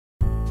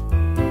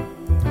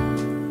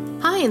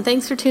and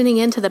thanks for tuning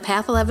in to the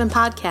Path 11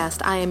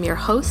 podcast. I am your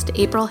host,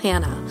 April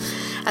Hanna.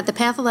 At the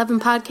Path 11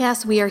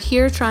 podcast, we are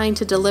here trying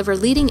to deliver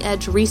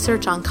leading-edge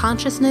research on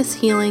consciousness,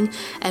 healing,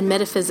 and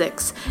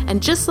metaphysics.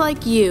 And just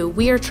like you,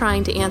 we are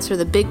trying to answer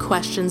the big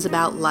questions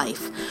about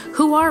life.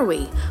 Who are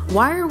we?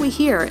 Why are we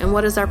here? And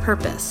what is our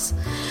purpose?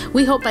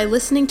 We hope by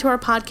listening to our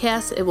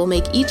podcast, it will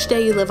make each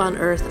day you live on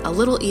Earth a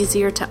little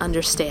easier to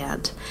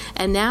understand.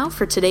 And now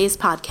for today's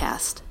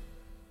podcast.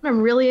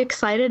 I'm really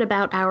excited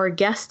about our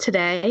guest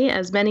today.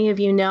 As many of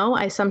you know,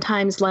 I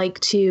sometimes like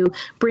to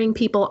bring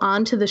people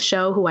onto the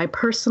show who I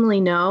personally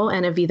know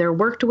and have either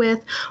worked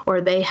with, or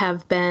they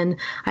have been,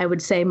 I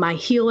would say, my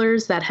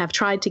healers that have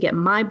tried to get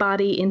my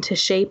body into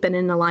shape and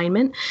in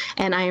alignment.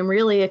 And I am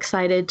really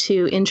excited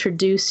to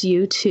introduce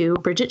you to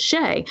Bridget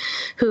Shea,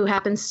 who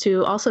happens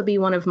to also be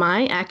one of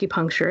my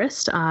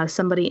acupuncturists,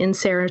 somebody in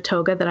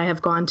Saratoga that I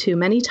have gone to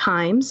many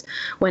times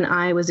when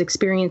I was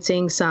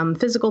experiencing some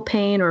physical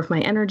pain or if my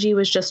energy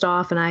was just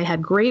off, and I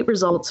had great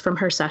results from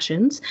her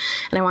sessions.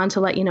 And I wanted to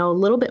let you know a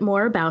little bit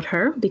more about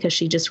her because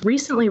she just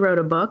recently wrote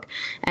a book,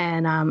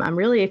 and I'm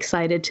really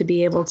excited to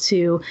be able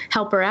to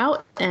help her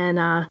out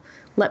and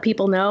let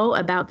people know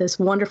about this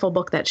wonderful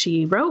book that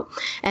she wrote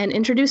and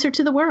introduce her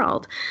to the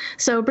world.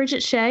 So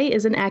Bridget Shea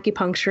is an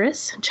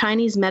acupuncturist,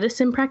 Chinese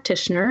medicine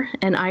practitioner,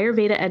 and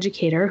Ayurveda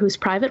educator whose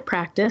private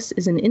practice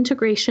is an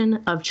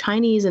integration of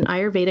Chinese and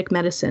Ayurvedic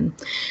medicine.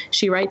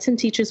 She writes and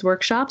teaches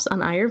workshops on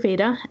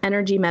Ayurveda,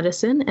 energy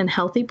medicine, and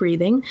healthy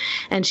breathing,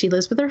 and she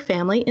lives with her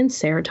family in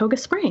Saratoga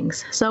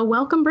Springs. So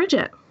welcome,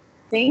 Bridget.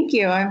 Thank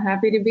you. I'm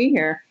happy to be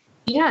here.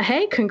 Yeah.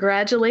 Hey,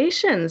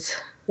 congratulations.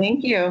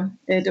 Thank you.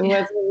 It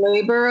was a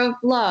labor of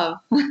love.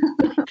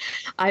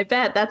 I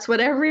bet. That's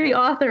what every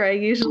author I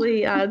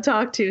usually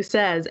talk to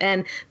says.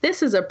 And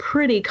this is a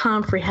pretty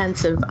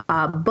comprehensive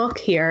book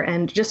here.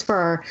 And just for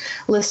our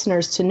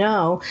listeners to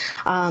know,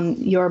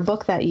 your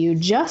book that you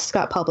just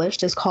got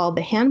published is called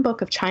The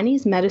Handbook of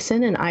Chinese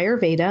Medicine and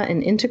Ayurveda,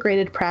 an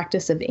Integrated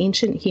Practice of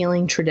Ancient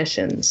Healing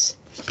Traditions.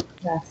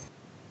 Yes.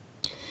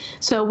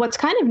 So what's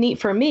kind of neat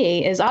for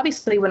me is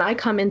obviously when I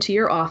come into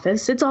your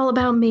office, it's all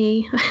about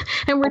me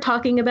and we're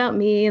talking about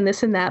me and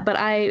this and that. But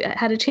I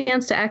had a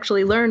chance to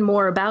actually learn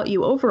more about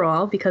you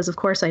overall because, of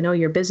course, I know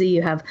you're busy.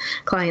 You have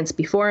clients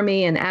before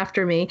me and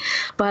after me.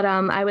 But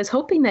I was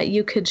hoping that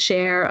you could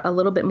share a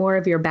little bit more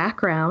of your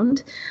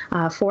background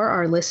for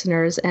our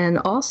listeners and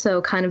also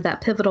kind of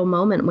that pivotal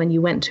moment when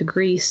you went to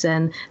Greece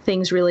and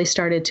things really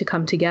started to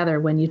come together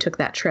when you took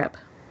that trip.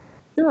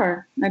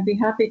 Sure. I'd be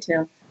happy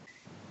to.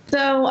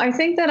 So I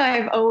think that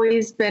I've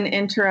always been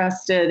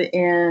interested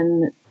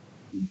in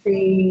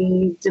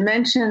the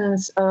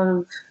dimensions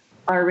of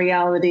our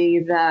reality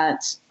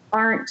that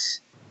aren't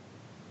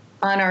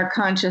on our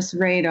conscious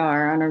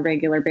radar on a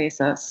regular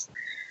basis.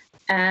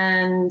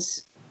 And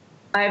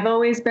I've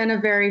always been a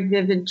very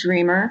vivid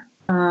dreamer.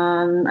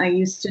 I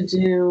used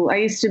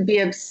to be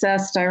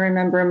obsessed, I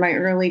remember in my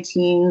early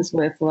teens,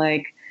 with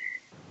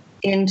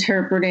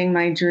interpreting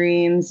my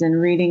dreams and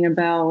reading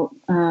about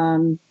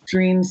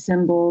dream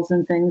symbols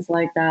and things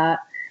like that.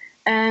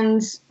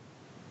 And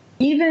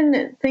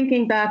even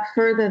thinking back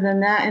further than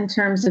that in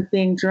terms of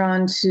being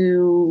drawn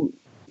to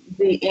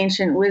the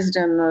ancient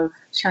wisdom of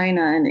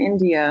China and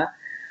India,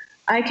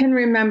 I can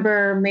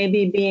remember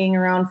maybe being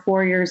around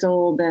 4 years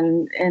old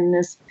and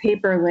this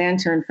paper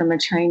lantern from a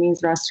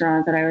Chinese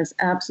restaurant that I was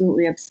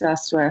absolutely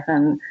obsessed with,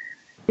 and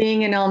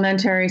being in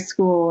elementary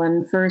school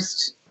and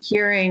first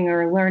hearing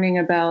or learning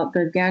about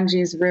the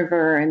Ganges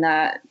River and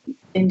that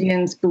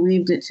Indians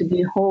believed it to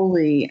be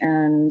holy,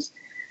 and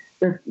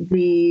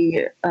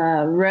the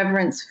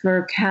reverence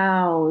for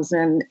cows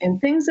and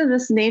things of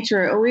this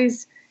nature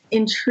always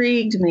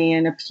intrigued me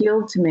and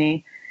appealed to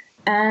me.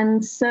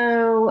 And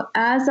so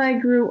as I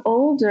grew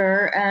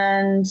older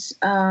and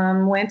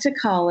went to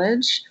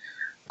college,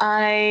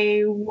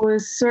 I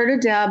was sort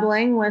of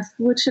dabbling with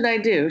what should I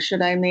do?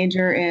 Should I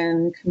major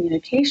in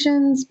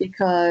communications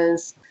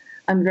because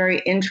I'm very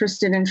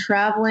interested in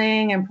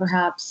traveling and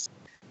perhaps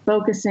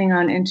focusing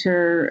on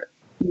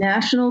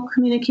international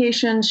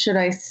communication? Should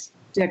I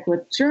stick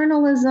with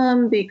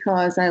journalism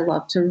because I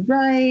love to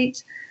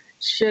write?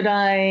 Should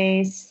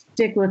I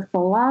stick with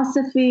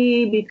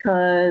philosophy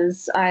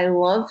because I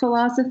love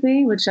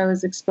philosophy, which I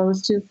was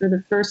exposed to for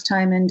the first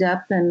time in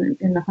depth in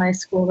the high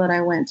school that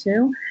I went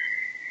to?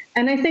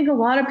 And I think a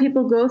lot of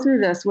people go through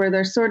this where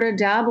they're sort of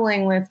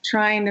dabbling with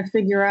trying to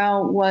figure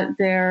out what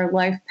their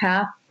life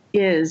path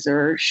is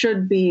or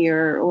should be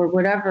or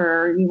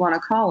whatever you want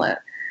to call it.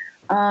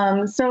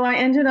 So I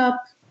ended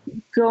up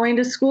going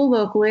to school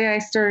locally. I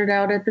started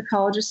out at the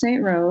College of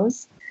St.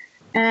 Rose.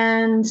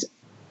 And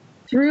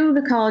through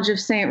the College of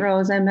St.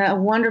 Rose, I met a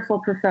wonderful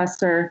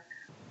professor.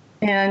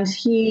 And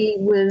he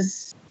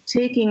was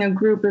taking a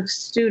group of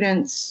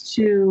students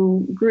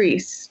to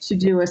Greece to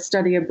do a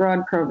study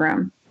abroad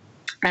program.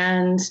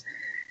 And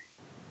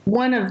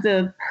one of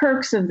the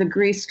perks of the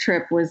Greece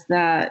trip was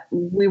that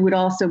we would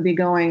also be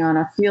going on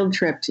a field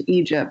trip to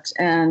Egypt.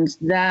 And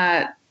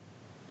that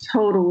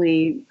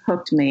totally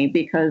hooked me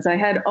because I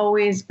had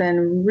always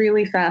been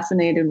really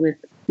fascinated with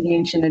the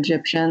ancient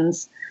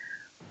Egyptians,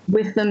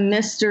 with the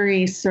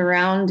mystery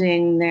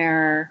surrounding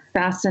their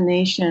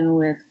fascination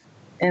with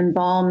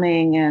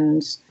embalming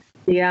and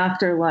the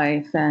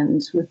afterlife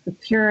and with the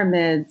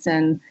pyramids.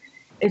 And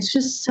it's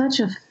just such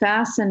a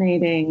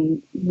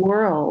fascinating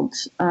world.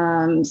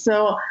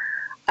 So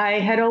I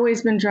had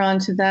always been drawn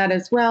to that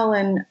as well.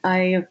 And I,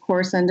 of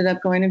course, ended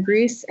up going to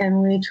Greece,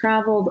 and we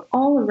traveled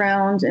all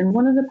around. And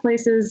one of the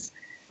places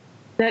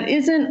that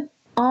isn't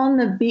on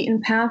the beaten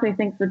path, I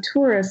think, for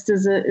tourists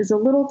is a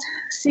little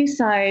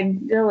seaside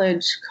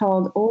village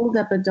called Old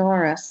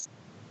Epidaurus.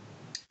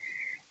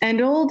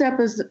 And Old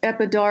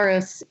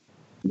Epidaurus,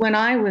 when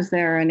I was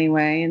there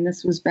anyway, and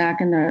this was back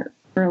in the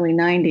early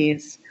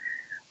 90s,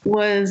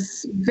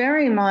 was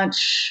very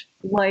much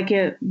like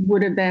it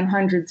would have been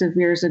hundreds of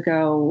years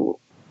ago,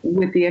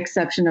 with the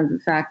exception of the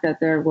fact that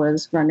there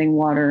was running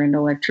water and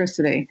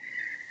electricity.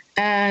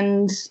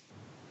 And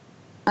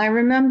I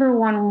remember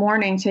one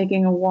morning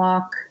taking a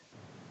walk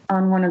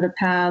on one of the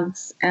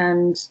paths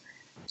and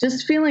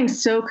just feeling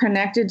so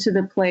connected to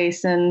the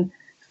place and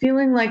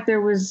feeling like there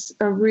was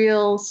a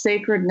real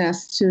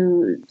sacredness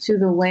to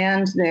the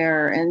land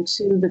there and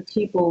to the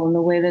people and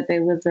the way that they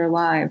live their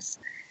lives.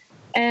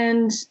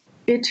 And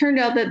it turned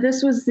out that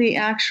this was the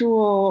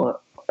actual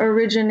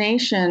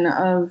origination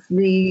of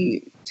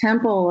the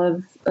temple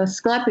of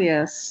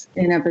Asclepius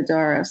in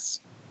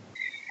Epidaurus.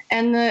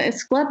 And the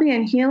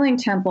Asclepian healing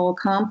temple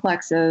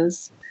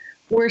complexes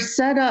were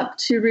set up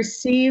to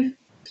receive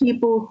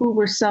people who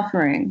were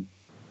suffering.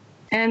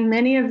 And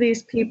many of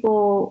these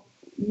people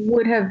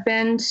would have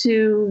been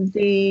to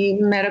the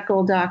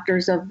medical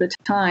doctors of the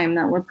time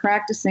that were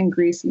practicing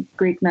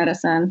Greek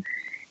medicine,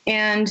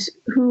 and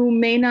who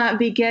may not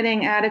be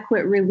getting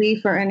adequate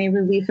relief or any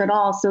relief at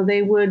all. So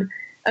they would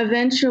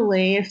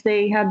eventually, if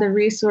they had the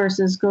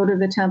resources, go to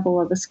the temple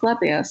of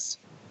Asclepius.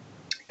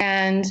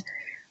 And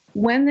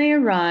when they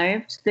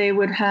arrived, they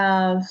would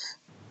have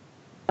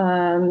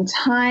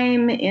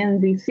time in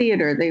the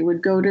theater. They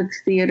would go to the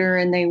theater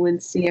and they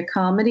would see a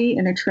comedy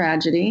and a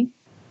tragedy,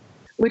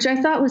 which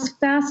I thought was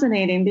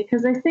fascinating,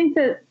 because I think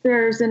that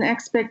there's an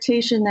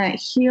expectation that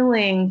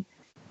healing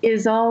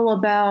is all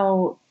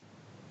about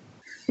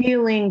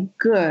feeling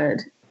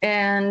good.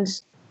 And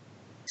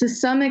to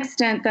some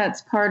extent,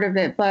 that's part of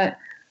it. But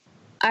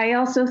I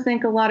also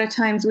think a lot of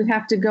times we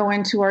have to go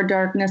into our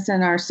darkness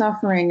and our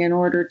suffering in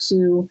order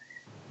to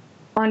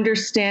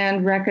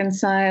understand,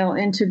 reconcile,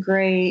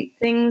 integrate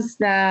things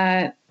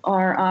that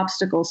are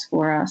obstacles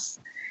for us.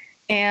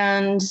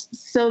 And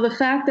so the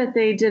fact that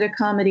they did a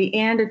comedy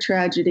and a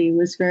tragedy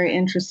was very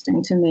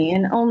interesting to me.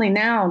 And only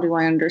now do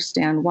I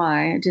understand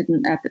why. I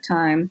didn't at the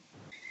time.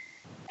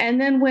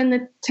 And then when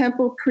the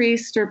temple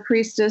priest or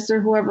priestess or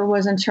whoever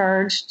was in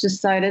charge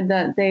decided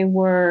that they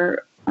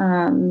were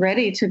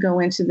ready to go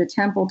into the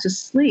temple to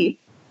sleep,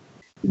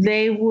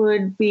 they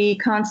would be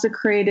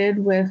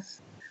consecrated with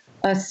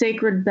a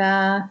sacred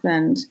bath,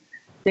 and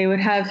they would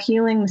have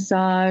healing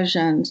massage,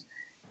 and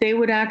they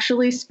would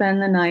actually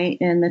spend the night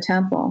in the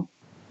temple.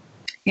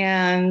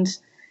 And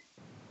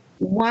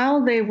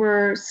while they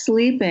were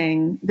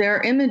sleeping, there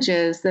are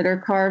images that are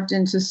carved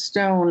into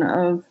stone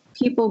of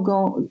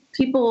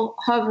people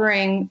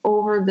hovering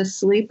over the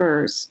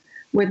sleepers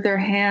with their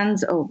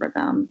hands over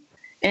them.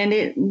 And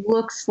it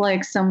looks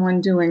like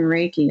someone doing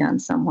Reiki on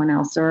someone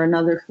else or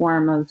another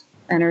form of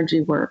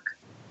energy work.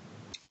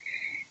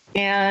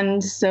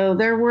 And so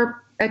there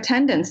were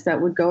attendants that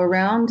would go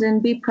around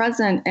and be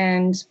present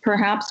and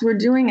perhaps were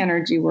doing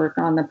energy work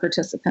on the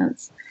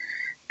participants.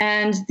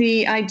 And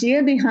the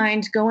idea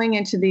behind going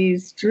into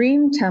these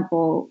dream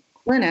temple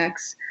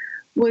clinics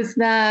was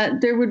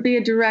that there would be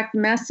a direct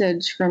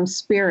message from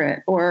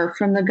spirit or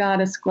from the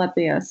goddess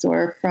Asclepius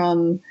or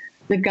from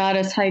the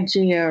goddess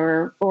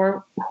Hygeia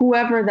or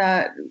whoever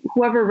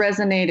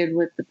resonated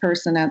with the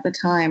person at the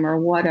time or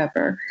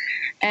whatever.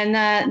 And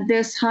that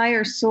this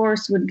higher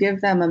source would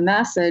give them a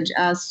message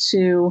as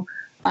to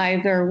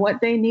either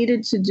what they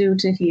needed to do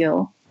to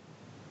heal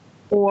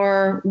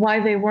or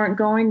why they weren't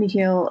going to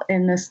heal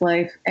in this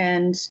life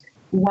and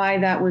why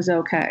that was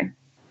okay.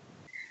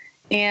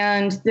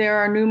 And there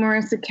are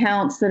numerous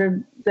accounts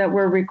that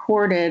were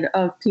recorded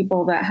of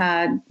people that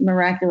had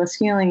miraculous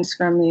healings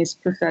from these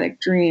prophetic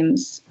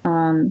dreams,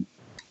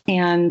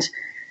 and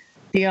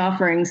the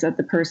offerings that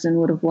the person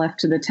would have left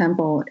to the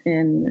temple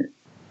in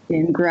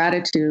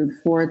gratitude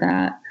for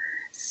that.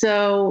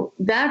 So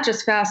that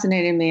just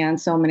fascinated me on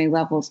so many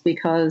levels,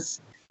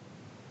 because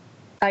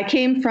I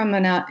came from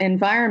an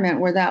environment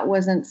where that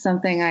wasn't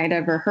something I'd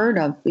ever heard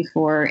of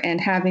before.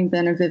 And having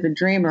been a vivid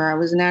dreamer, I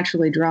was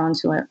naturally drawn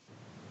to it.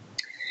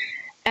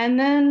 And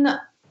then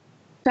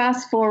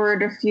fast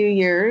forward a few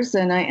years,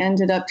 and I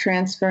ended up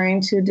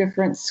transferring to a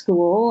different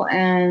school,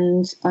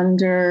 and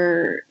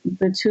under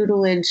the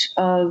tutelage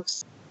of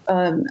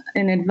an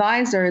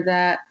advisor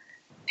that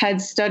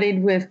had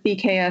studied with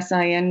BKS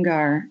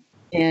Iyengar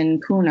in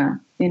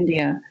Pune,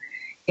 India.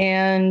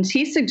 And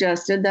he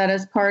suggested that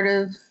as part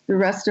of the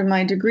rest of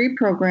my degree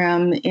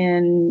program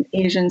in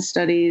Asian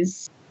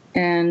studies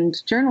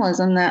and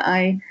journalism, that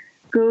I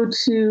go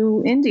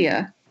to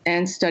India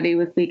and study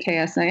with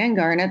BKS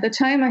Iyengar. And at the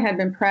time, I had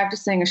been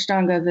practicing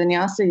Ashtanga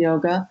Vinyasa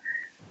Yoga,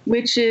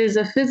 which is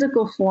a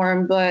physical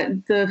form, but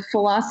the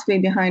philosophy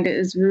behind it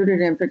is rooted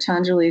in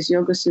Patanjali's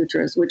Yoga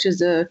Sutras, which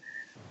is a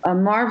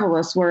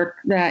marvelous work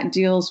that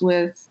deals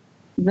with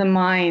the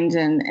mind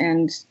and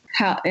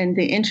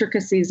the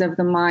intricacies of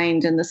the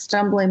mind and the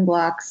stumbling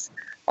blocks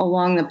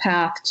along the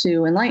path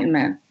to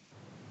enlightenment.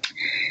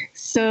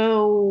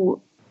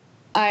 So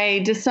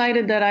I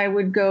decided that I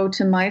would go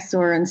to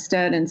Mysore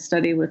instead and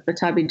study with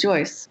Pattabhi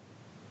Jois.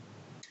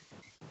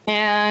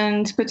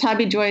 And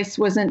Pattabhi Jois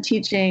wasn't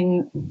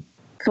teaching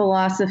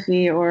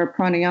philosophy or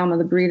pranayama,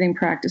 the breathing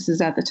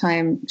practices at the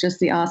time, just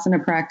the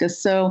asana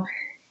practice. So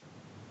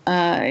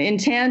in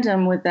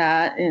tandem with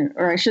that,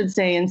 or I should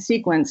say in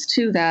sequence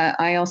to that,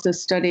 I also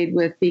studied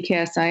with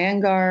BKS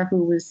Iyengar,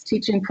 who was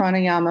teaching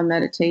pranayama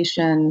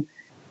meditation,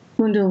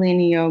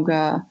 Kundalini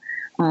yoga.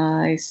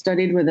 I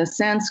studied with a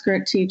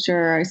Sanskrit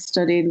teacher. I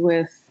studied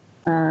with,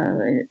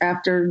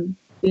 after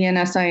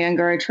BNS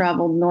Iyengar, I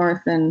traveled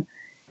north and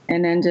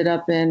ended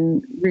up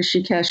in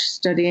Rishikesh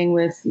studying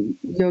with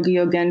Yogi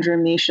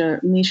Yogendra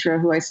Mishra,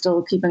 who I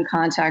still keep in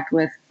contact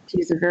with.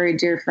 He's a very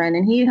dear friend,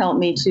 and he helped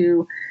me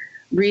to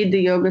read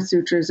the Yoga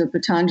Sutras of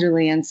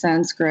Patanjali in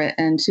Sanskrit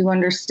and to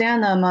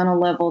understand them on a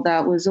level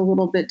that was a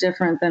little bit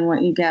different than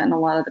what you get in a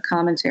lot of the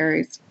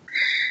commentaries.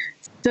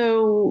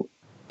 So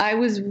I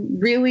was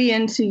really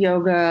into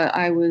yoga.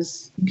 I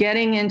was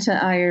getting into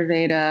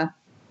Ayurveda.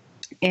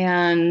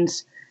 And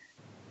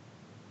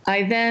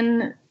I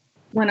then,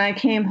 when I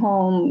came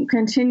home,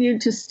 continued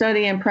to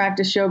study and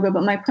practice yoga,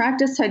 but my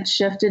practice had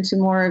shifted to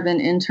more of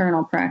an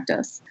internal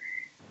practice.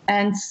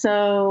 And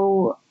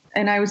so,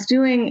 and I was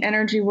doing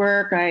energy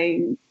work. I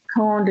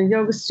co-owned a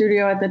yoga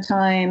studio at the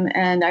time,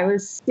 and I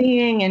was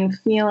seeing and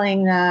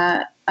feeling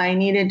that I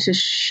needed to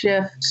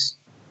shift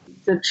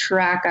the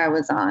track I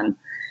was on.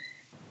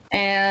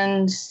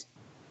 And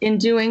in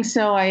doing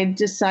so, I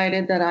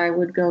decided that I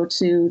would go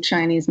to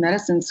Chinese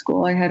medicine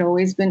school. I had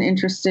always been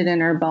interested in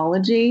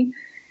herbology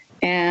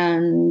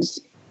and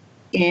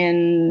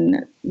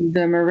in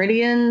the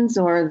meridians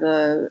or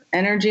the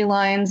energy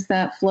lines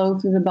that flow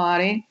through the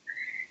body.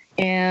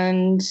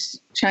 And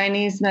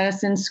Chinese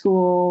medicine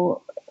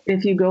school,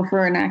 if you go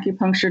for an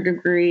acupuncture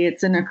degree,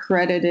 it's an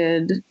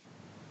accredited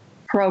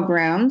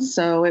program.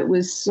 So it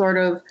was sort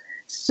of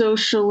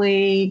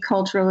socially,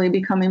 culturally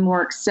becoming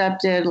more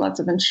accepted. Lots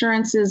of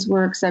insurances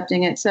were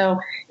accepting it. So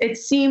it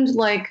seemed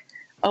like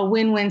a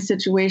win-win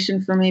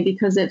situation for me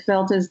because it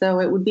felt as though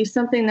it would be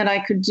something that I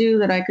could do,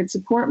 that I could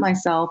support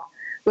myself,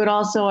 but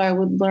also I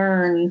would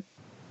learn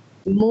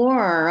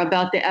more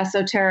about the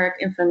esoteric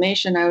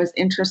information I was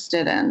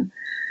interested in.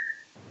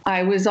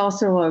 I was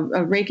also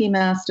a Reiki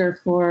master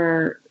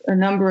for a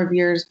number of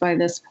years by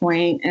this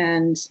point,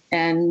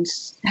 and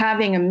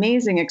having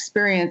amazing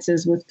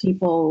experiences with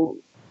people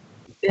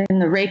in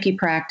the Reiki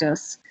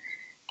practice.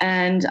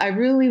 And I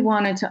really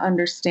wanted to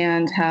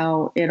understand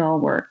how it all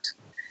worked.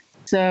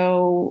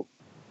 So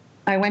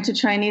I went to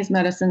Chinese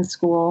medicine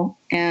school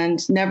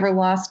and never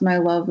lost my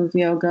love of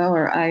yoga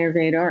or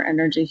Ayurveda or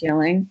energy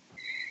healing.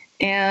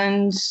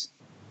 And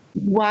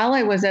while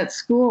I was at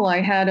school,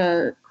 I had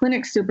a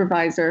clinic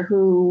supervisor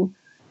who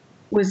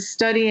was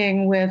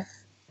studying with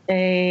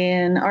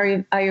an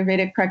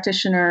Ayurvedic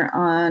practitioner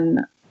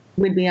on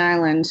Whidbey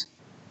Island.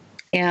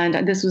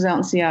 And this was out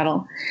in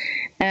Seattle.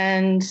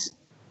 And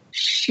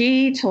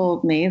she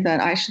told me that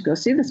I should go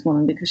see this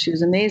woman because she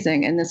was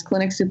amazing. And this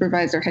clinic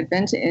supervisor had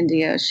been to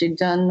India. She'd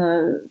done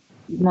the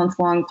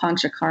month-long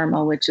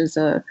Panchakarma, which is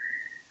a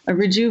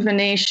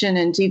rejuvenation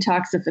and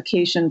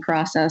detoxification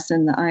process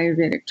in the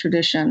Ayurvedic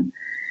tradition.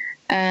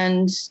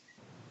 And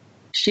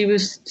she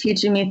was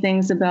teaching me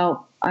things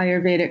about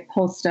Ayurvedic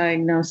pulse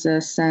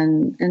diagnosis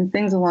and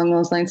things along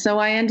those lines. So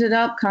I ended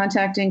up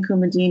contacting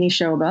Kumadini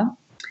Shobha,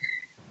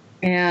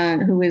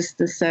 and who is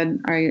the said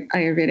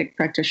Ayurvedic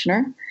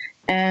practitioner.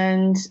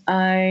 And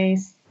I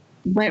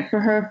went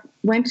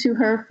to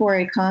her for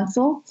a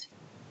consult,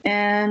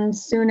 and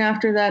soon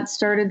after that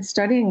started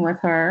studying with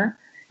her.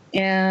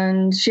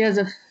 And she has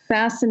a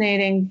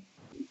fascinating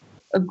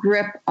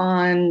grip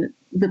on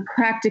the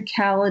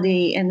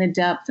practicality and the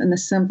depth and the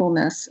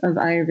simpleness of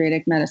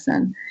Ayurvedic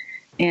medicine.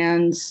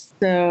 And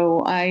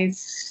so I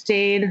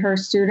stayed her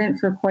student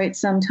for quite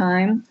some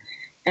time,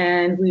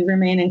 and we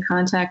remain in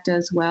contact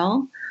as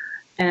well.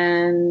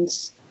 And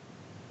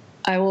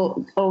I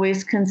will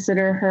always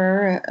consider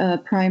her a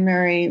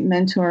primary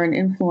mentor and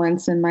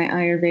influence in my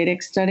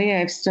Ayurvedic study.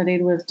 I've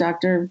studied with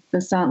Dr.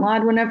 Vasant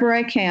Lad whenever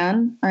I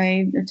can.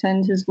 I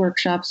attend his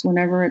workshops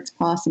whenever it's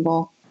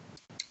possible.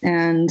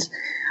 And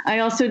I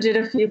also did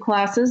a few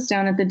classes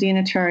down at the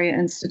Dinacharya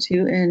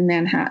Institute in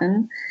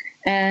Manhattan.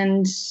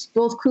 And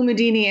both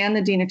Kumadini and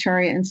the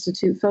Dinacharya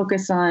Institute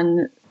focus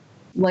on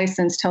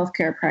licensed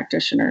healthcare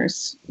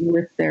practitioners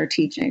with their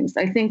teachings.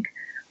 I think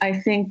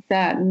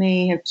that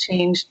may have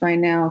changed by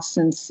now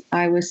since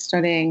I was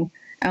studying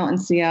out in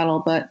Seattle.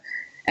 But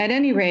at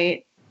any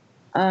rate,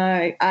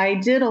 I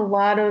did a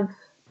lot of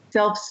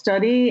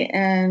self-study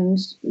and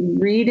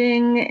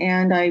reading,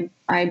 and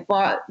I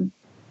bought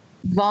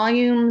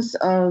volumes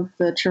of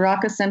the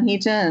Charaka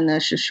Samhita and the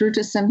Sushruta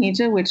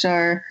Samhita, which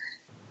are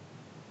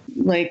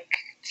like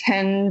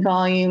 10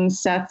 volume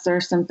sets or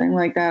something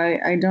like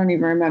that. I don't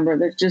even remember.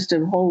 There's just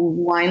a whole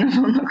line of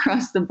them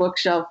across the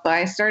bookshelf. But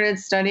I started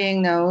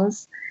studying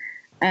those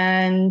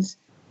and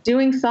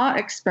doing thought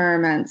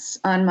experiments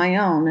on my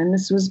own. And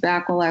this was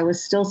back while I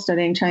was still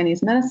studying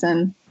Chinese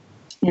medicine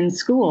in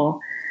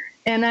school.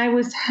 And I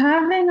was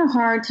having a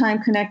hard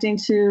time connecting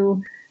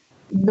to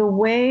the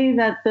way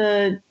that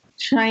the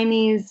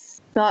Chinese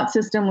thought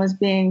system was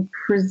being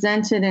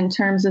presented in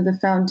terms of the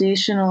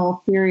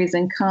foundational theories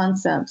and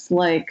concepts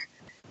like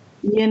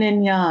yin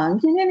and yang.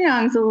 Yin and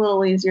yang is a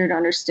little easier to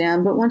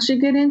understand, but once you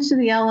get into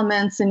the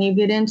elements and you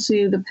get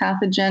into the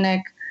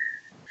pathogenic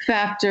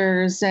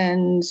factors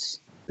and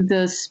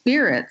the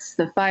spirits,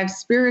 the 5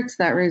 spirits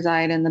that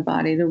reside in the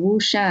body, the Wu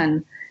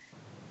Shen,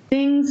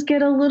 things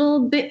get a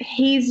little bit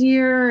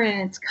hazier,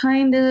 and it's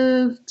kind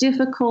of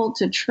difficult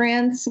to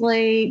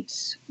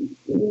translate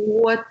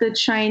what the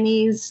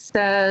Chinese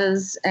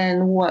says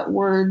and what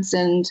words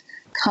and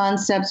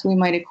concepts we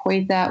might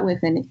equate that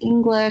with in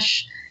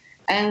English.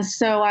 And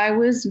so I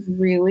was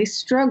really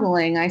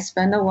struggling. I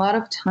spend a lot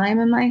of time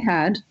in my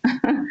head,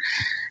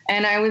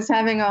 and I was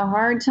having a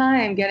hard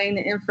time getting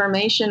the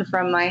information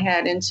from my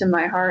head into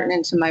my heart and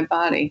into my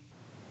body.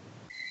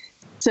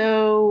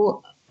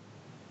 So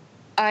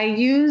I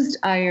used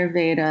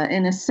Ayurveda,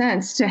 in a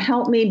sense, to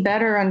help me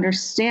better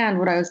understand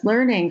what I was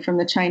learning from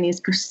the Chinese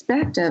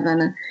perspective.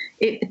 And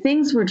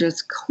things were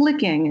just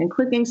clicking and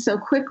clicking so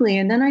quickly.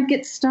 And then I'd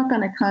get stuck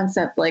on a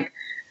concept like,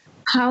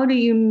 how do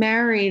you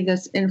marry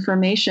this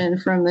information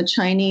from the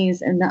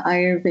Chinese and the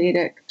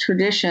Ayurvedic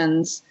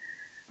traditions?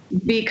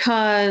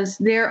 Because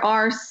there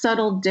are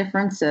subtle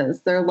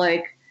differences. They're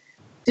like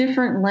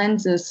different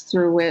lenses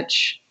through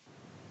which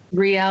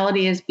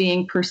reality is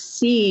being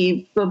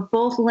perceived, but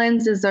both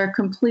lenses are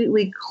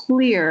completely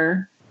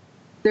clear.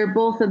 They're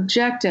both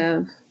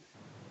objective,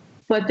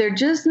 but they're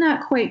just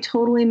not quite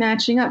totally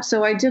matching up.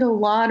 So I did a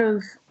lot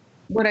of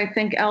what I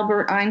think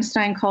Albert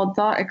Einstein called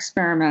thought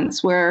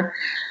experiments, where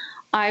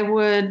I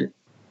would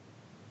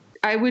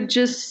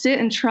just sit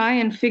and try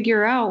and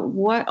figure out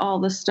what all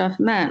the stuff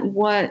meant,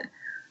 what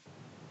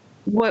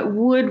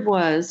wood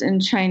was in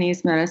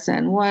Chinese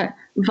medicine, what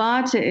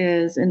vata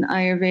is in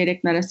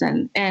Ayurvedic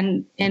medicine,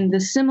 and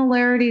the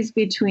similarities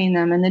between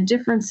them and the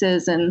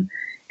differences, and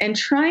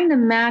trying to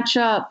match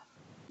up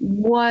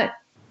what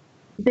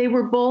they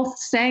were both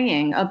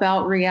saying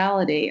about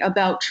reality,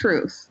 about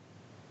truth,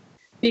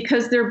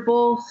 because they're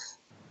both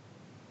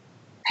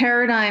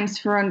paradigms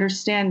for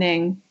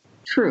understanding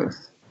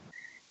truth.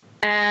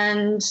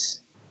 And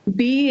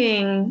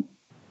being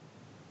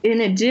in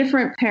a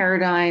different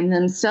paradigm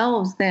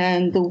themselves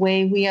than the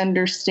way we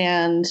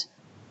understand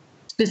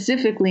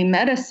specifically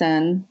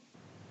medicine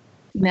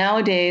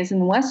nowadays in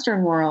the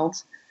Western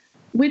world,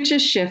 which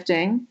is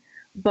shifting,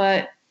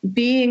 but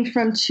being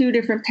from 2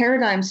 different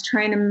paradigms,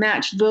 trying to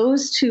match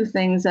those 2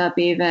 things up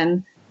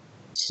even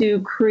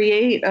to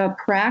create a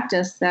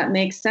practice that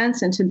makes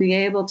sense and to be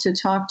able to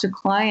talk to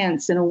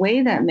clients in a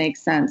way that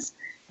makes sense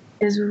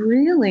is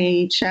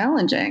really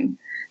challenging.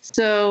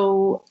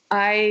 So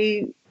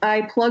I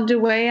plugged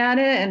away at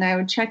it, and I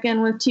would check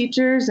in with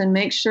teachers and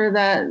make sure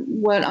that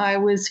what I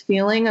was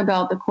feeling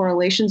about the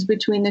correlations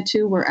between the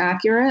 2 were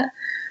accurate.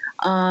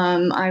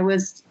 I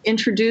was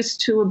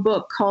introduced to a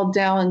book called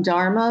Tao and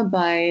Dharma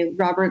by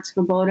Robert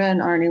Svoboda and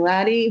Arnie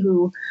Laddie,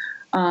 who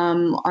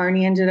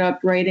Arnie ended up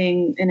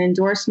writing an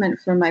endorsement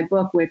for my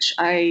book, which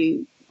I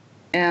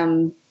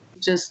am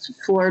just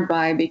floored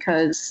by,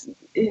 because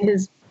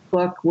his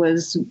book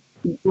was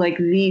like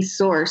the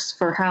source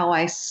for how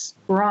I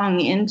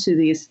sprung into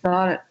these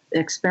thought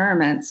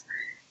experiments,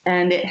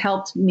 and it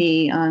helped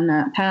me on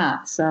that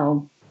path.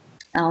 So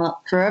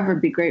I'll forever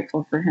be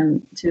grateful to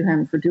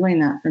him for doing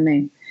that for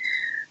me.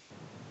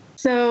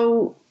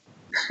 So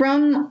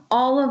from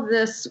all of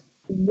this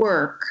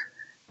work,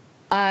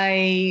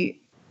 I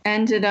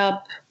ended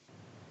up,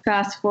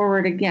 fast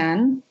forward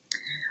again,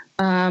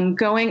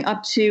 going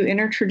up to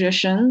Inner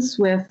Traditions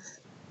with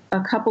a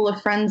couple of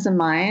friends of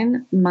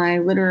mine, my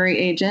literary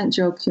agent,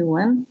 Joe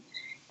Kuan,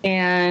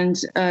 and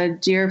a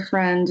dear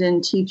friend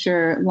and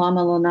teacher,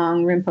 Lama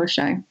Lonang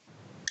Rinpoche.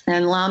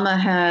 And Lama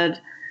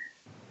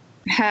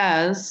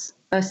has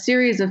a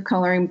series of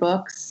coloring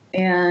books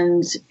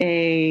and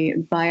a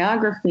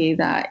biography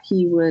that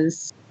he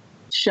was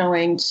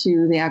showing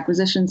to the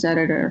acquisitions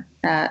editor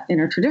at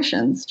Inner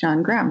Traditions,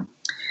 John Graham.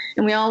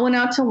 And we all went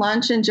out to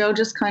lunch, and Joe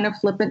just kind of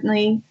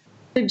flippantly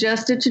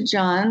suggested to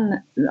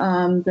John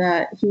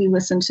that he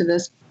listen to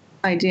this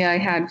idea I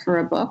had for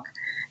a book.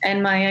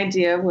 And my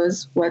idea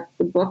was what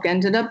the book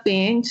ended up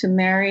being, to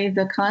marry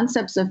the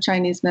concepts of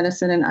Chinese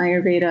medicine and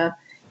Ayurveda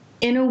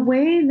in a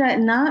way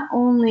that not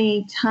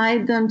only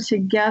tied them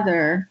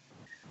together,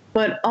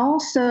 but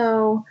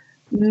also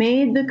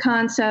made the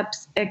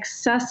concepts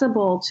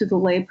accessible to the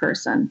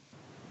layperson.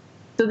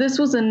 So this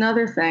was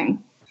another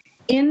thing.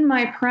 In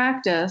my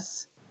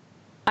practice,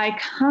 I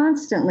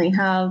constantly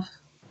have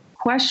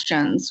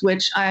questions,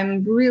 which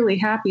I'm really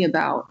happy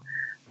about.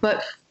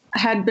 But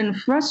had been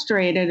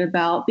frustrated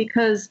about,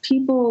 because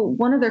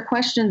one of their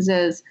questions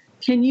is,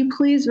 can you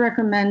please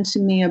recommend to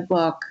me a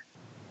book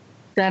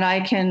that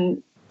I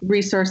can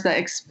resource that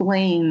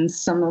explains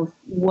some of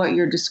what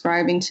you're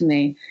describing to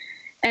me?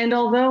 And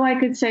although I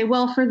could say,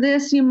 well, for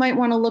this, you might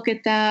want to look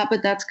at that,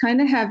 but that's kind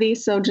of heavy,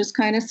 so just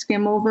kind of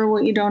skim over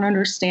what you don't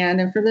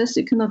understand. And for this,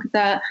 you can look at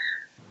that.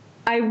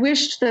 I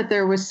wished that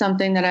there was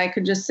something that I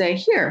could just say,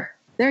 here,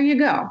 there you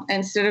go,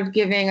 instead of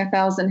giving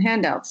 1,000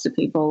 handouts to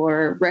people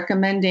or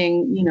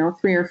recommending,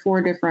 3 or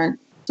 4 different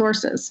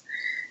sources.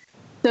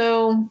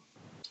 So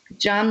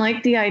John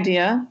liked the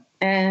idea,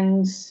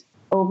 and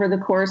over the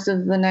course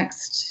of the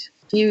next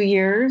few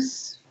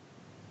years,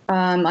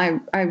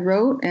 I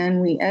wrote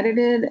and we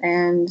edited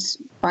and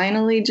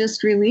finally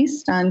just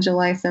released on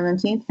July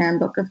 17th,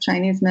 Handbook of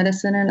Chinese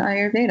Medicine and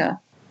Ayurveda.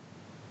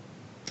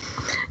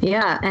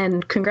 Yeah,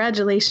 and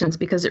congratulations,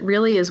 because it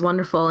really is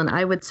wonderful. And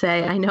I would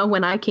say, I know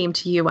when I came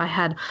to you, I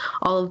had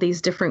all of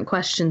these different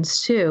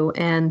questions too.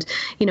 And,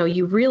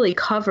 you really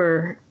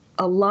cover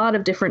a lot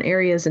of different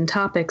areas and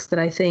topics that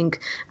I think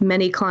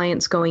many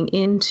clients going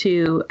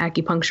into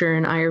acupuncture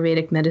and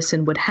Ayurvedic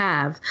medicine would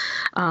have.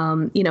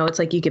 It's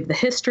like you give the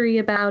history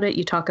about it,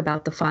 you talk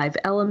about the 5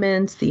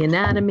 elements, the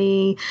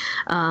anatomy,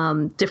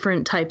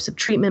 different types of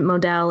treatment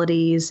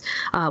modalities,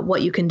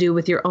 what you can do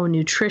with your own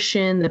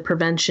nutrition. The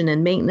prevention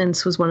and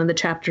maintenance was one of the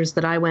chapters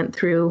that I went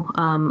through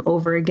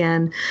over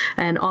again,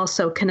 and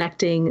also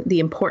connecting the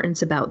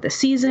importance about the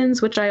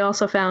seasons, which I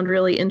also found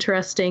really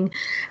interesting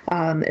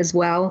as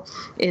well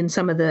in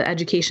some of the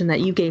education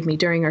that you gave me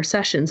during our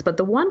sessions. But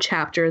the one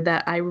chapter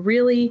that I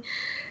really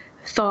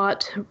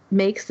thought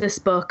makes this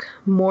book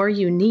more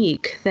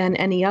unique than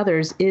any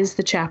others is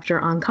the chapter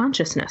on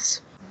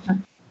consciousness.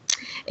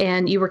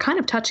 And you were kind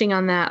of touching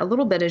on that a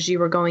little bit as you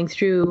were going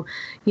through,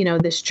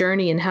 this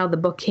journey and how the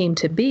book came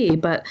to be.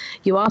 But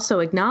you also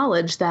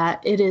acknowledge that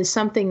it is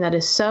something that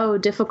is so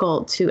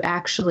difficult to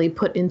actually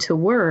put into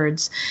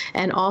words,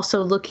 and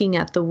also looking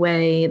at the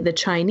way the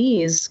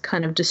Chinese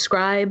kind of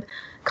describe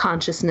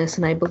consciousness.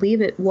 And I believe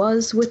it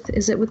was with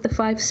the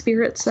 5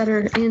 spirits that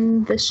are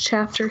in this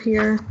chapter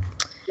here?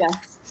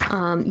 Yes.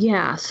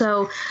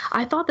 So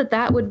I thought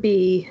that would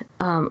be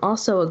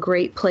also a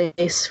great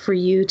place for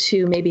you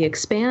to maybe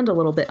expand a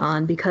little bit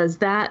on, because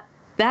that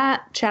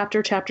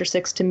chapter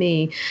 6 to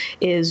me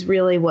is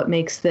really what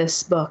makes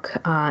this book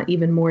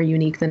even more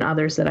unique than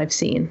others that I've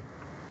seen.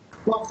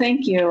 Well,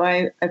 thank you.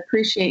 I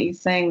appreciate you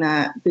saying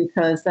that,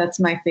 because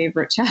that's my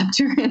favorite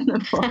chapter in the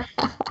book.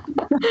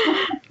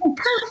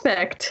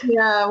 Perfect.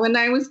 Yeah, when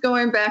I was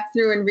going back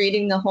through and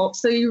reading the whole,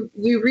 so you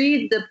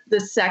read the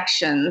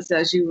sections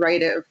as you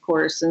write it, of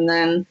course, and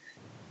then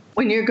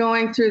when you're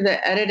going through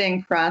the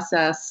editing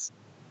process,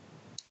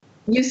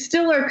 you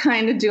still are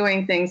kind of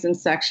doing things in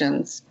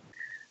sections.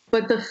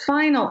 But the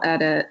final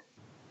edit,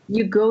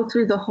 you go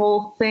through the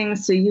whole thing,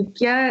 so you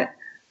get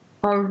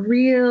a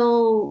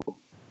real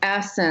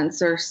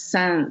essence or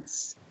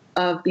sense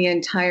of the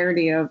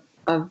entirety of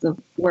the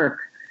work.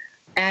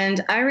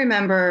 And I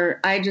remember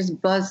I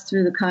just buzzed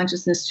through the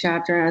consciousness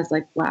chapter, and I was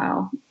like,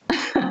 wow,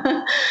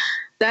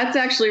 that's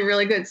actually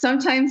really good.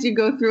 Sometimes you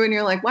go through and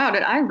you're like, wow,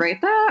 did I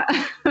write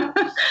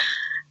that?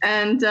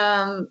 And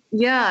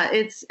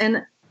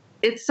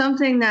it's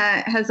something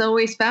that has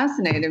always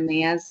fascinated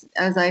me, as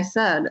I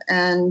said.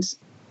 And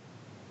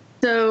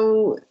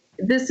so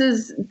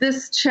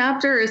this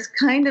chapter is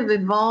kind of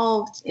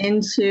evolved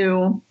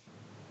into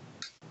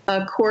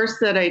a course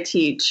that I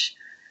teach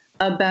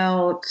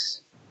about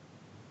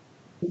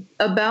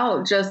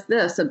just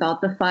this,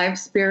 about the 5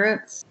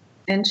 spirits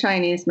in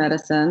Chinese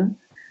medicine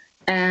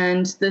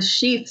and the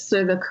sheaths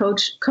or the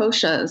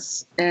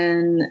koshas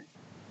in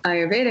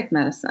Ayurvedic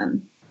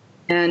medicine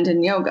and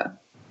in yoga.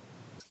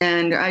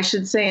 And I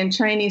should say in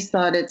Chinese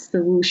thought it's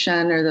the Wu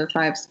Shen or the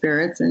 5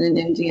 spirits, and in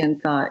Indian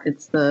thought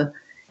it's the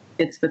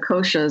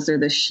koshas or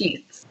the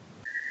sheaths.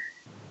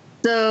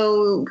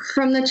 So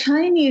from the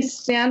Chinese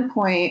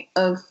standpoint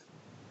of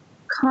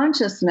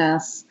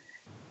consciousness,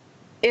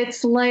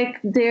 it's like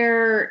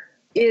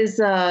there's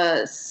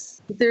a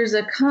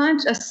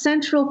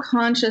central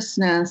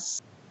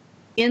consciousness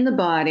in the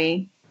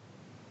body,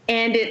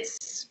 and it's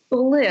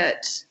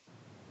split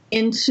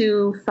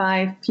into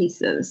 5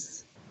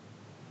 pieces.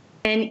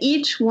 And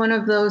each one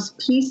of those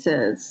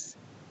pieces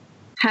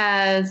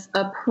has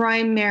a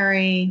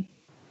primary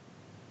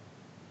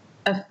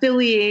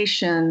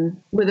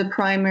affiliation with a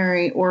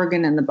primary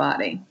organ in the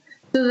body.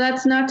 So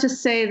that's not to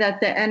say that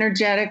the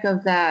energetic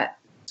of that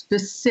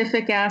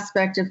specific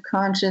aspect of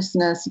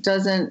consciousness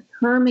doesn't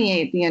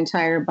permeate the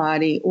entire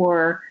body,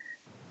 or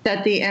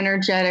that the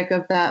energetic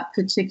of that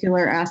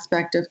particular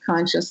aspect of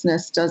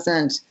consciousness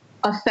doesn't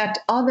affect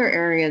other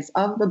areas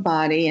of the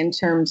body in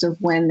terms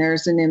of when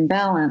there's an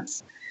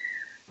imbalance.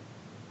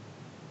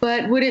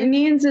 But what it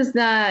means is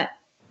that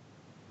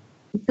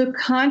the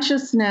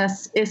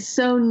consciousness is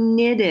so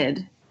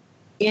knitted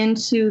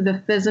into the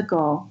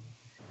physical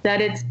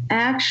that it's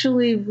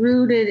actually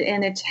rooted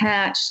and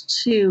attached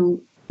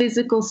to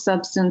physical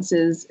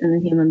substances in the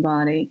human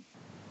body.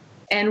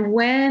 And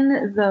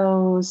when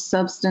those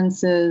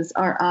substances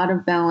are out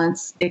of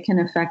balance, it can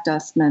affect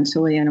us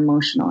mentally and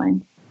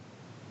emotionally.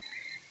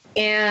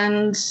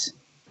 And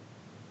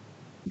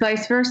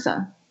vice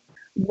versa.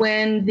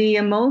 When the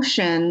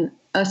emotion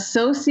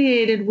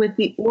associated with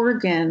the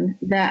organ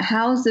that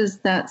houses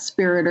that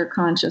spirit or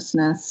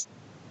consciousness,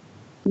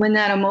 when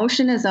that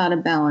emotion is out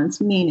of balance,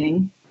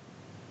 meaning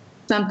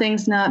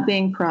something's not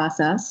being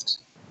processed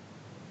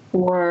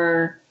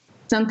or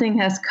something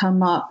has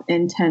come up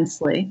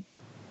intensely,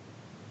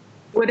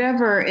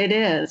 whatever it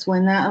is,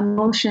 when that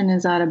emotion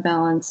is out of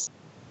balance,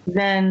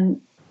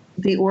 then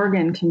the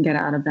organ can get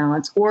out of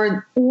balance,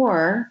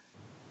 or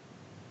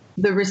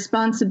the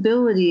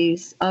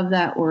responsibilities of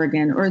that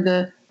organ or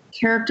the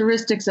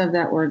characteristics of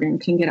that organ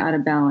can get out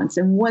of balance.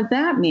 And what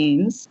that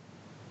means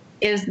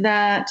is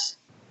that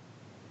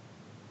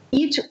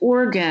each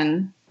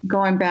organ,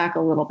 going back a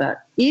little bit,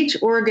 each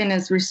organ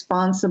is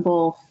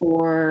responsible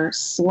for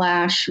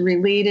 /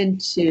 related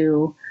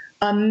to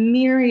a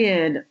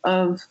myriad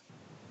of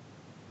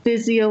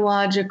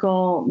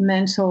physiological,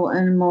 mental,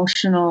 and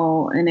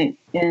emotional and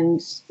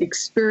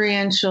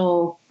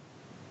experiential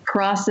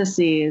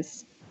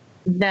processes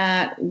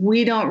that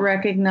we don't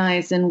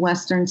recognize in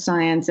Western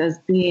science as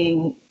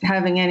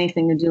having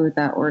anything to do with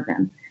that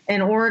organ.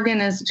 An organ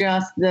is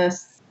just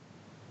this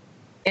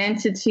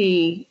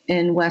entity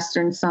in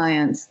Western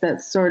science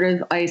that's sort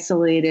of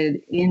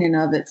isolated in and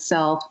of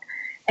itself.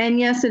 And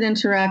yes, it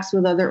interacts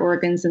with other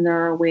organs, and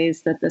there are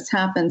ways that this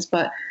happens,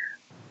 but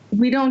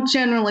we don't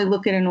generally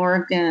look at an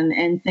organ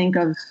and think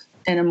of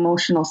an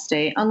emotional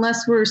state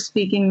unless we're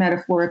speaking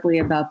metaphorically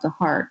about the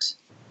heart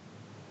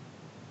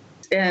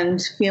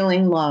and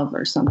feeling love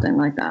or something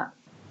like that.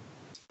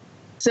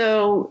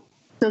 So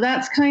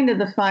that's kind of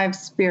the 5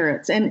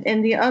 spirits. And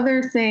the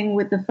other thing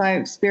with the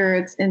 5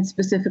 spirits, and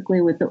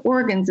specifically with the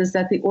organs, is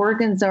that the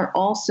organs are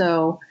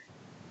also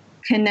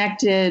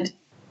connected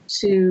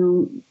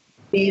to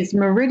these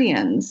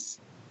meridians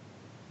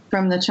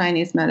from the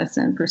Chinese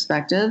medicine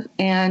perspective.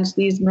 And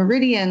these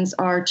meridians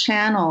are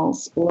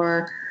channels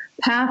or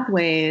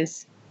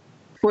pathways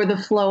for the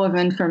flow of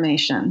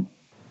information.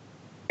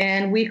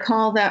 And we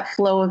call that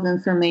flow of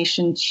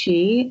information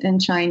qi in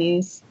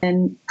Chinese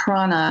and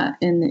prana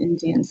in the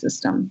Indian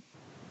system.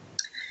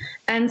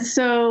 And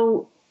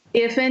so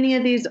if any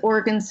of these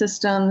organ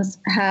systems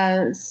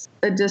has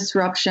a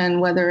disruption,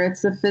 whether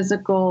it's the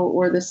physical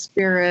or the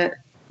spirit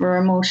or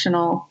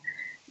emotional,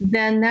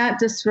 then that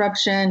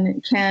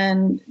disruption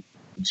can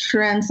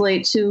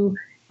translate to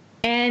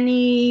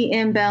any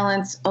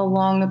imbalance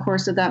along the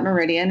course of that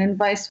meridian, and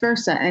vice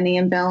versa. Any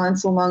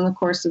imbalance along the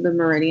course of the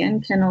meridian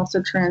can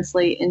also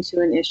translate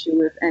into an issue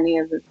with any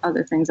of the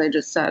other things I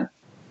just said.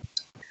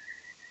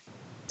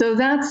 So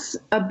that's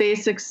a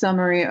basic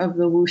summary of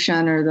the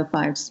Wushan, or the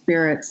 5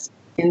 spirits,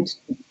 and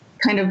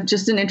kind of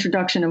just an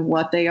introduction of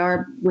what they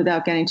are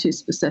without getting too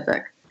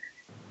specific.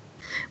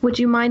 Would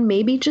you mind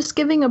maybe just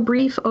giving a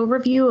brief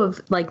overview of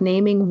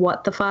naming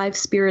what the 5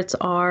 spirits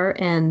are,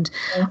 and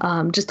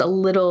just a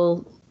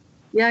little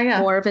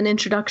more of an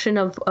introduction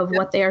of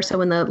what they are, so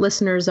when the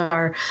listeners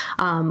are,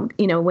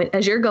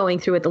 as you're going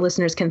through it, the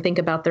listeners can think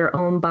about their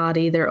own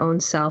body, their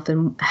own self,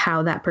 and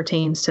how that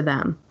pertains to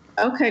them.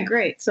 Okay,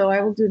 great. So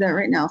I will do that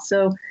right now.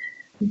 So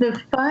the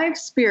 5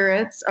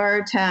 spirits are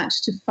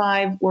attached to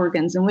 5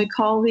 organs, and we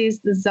call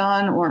these the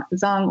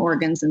Zang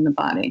organs in the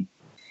body.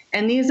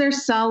 And these are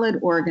solid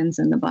organs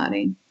in the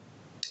body.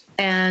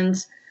 And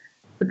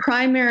the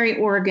primary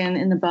organ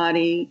in the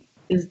body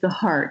is the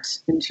heart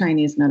in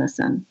Chinese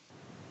medicine.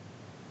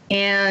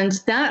 And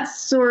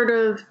that's sort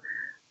of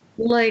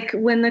like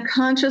when the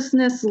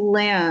consciousness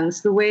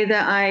lands, the way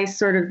that I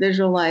sort of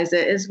visualize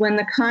it is when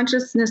the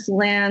consciousness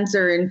lands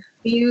or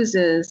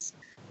infuses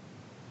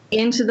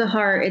into the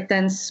heart, it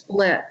then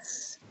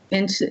splits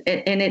into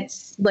it, and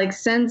it's like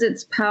sends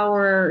its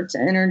power to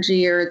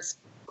energy or its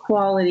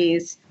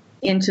qualities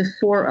into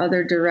 4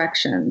 other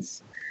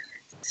directions.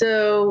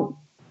 So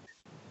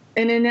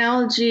an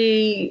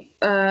analogy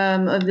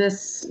of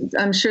this,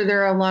 I'm sure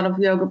there are a lot of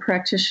yoga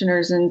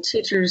practitioners and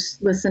teachers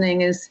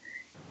listening, is,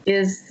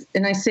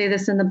 and I say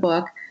this in the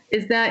book,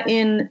 is that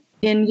in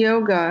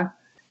yoga,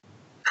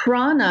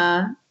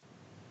 prana,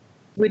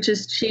 which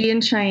is qi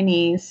in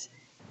Chinese,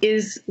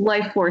 is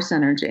life force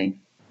energy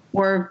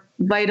or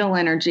vital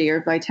energy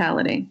or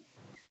vitality.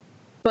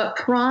 But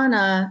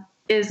prana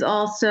is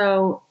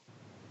also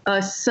a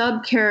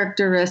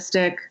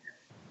subcharacteristic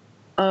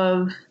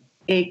of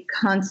a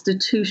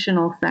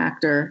constitutional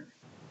factor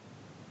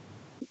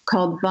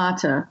called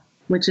vata,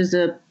 which is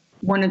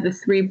one of the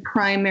 3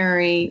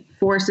 primary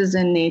forces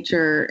in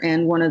nature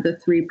and one of the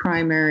 3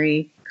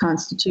 primary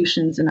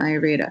constitutions in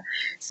Ayurveda.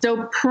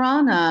 So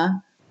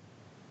prana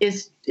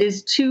is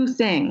 2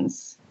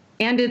 things,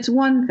 and it's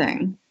one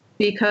thing,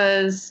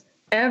 because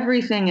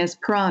everything is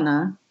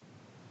prana.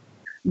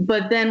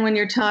 But then when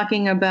you're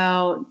talking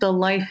about the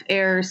life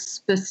air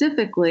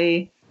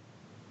specifically,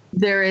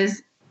 there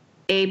is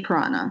a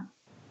prana.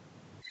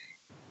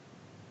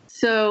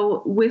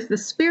 So with the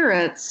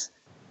spirits,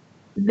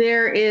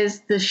 there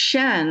is the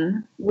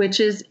Shen, which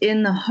is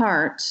in the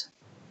heart,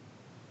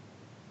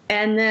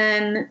 And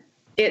then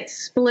it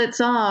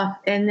splits off,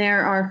 and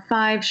there are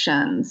 5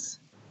 shens.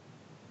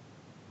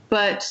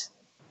 But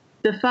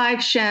the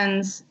 5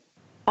 shens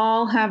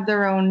all have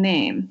their own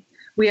name.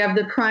 We have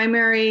the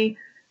primary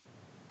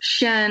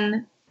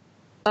shen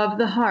of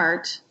the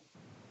heart.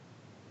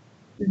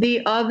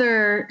 The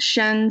other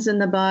shens in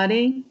the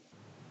body,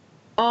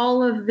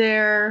 all of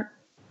their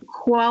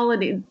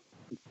quality,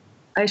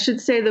 I should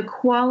say the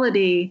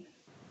quality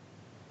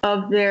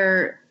of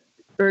their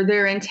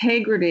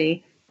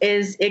integrity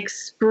is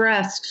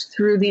expressed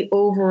through the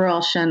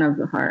overall shen of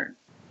the heart.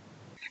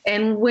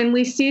 And when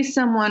we see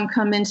someone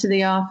come into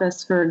the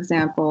office, for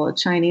example, a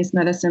Chinese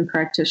medicine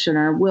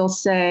practitioner, we'll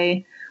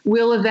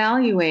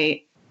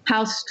evaluate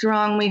how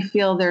strong we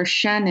feel their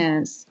shen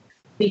is,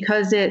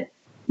 because it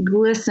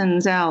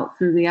glistens out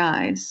through the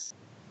eyes.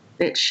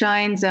 It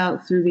shines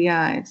out through the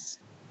eyes.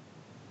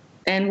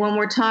 And when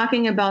we're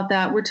talking about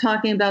that, we're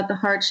talking about the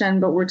heart shen,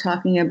 but we're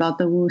talking about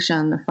the wu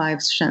shen, the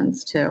 5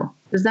 shens too.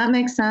 Does that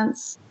make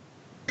sense?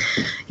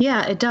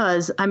 Yeah, it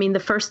does. I mean, the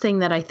first thing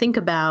that I think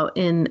about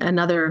in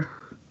another,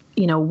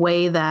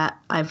 way that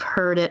I've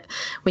heard it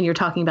when you're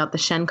talking about the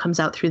shen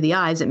comes out through the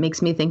eyes, it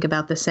makes me think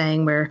about the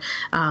saying where,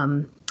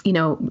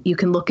 you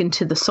can look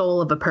into the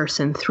soul of a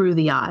person through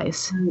the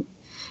eyes,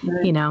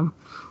 Right.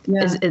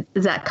 Yeah.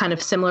 Is that kind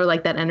of similar,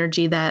 like that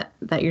energy that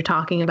you're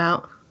talking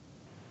about?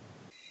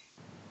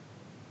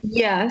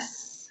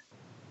 Yes.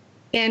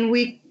 And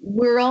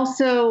we're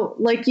also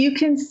like, you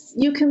can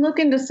look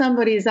into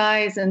somebody's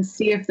eyes and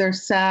see if they're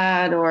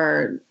sad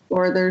or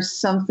there's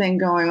something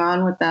going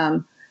on with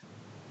them.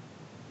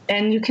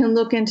 And you can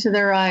look into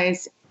their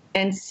eyes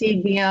and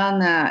see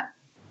beyond that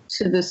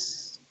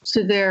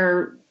to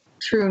their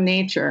true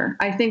nature.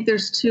 I think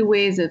there's 2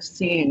 ways of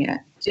seeing it.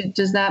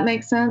 Does that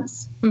make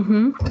sense?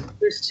 Mm-hmm.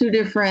 There's 2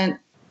 different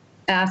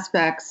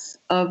aspects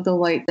of the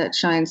light that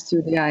shines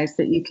through the eyes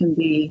that you can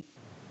be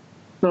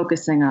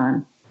focusing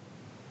on.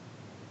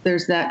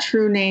 There's that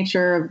true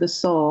nature of the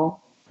soul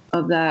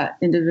of that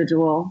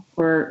individual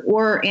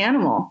or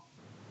animal.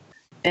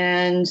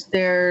 And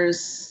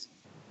there's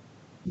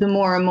the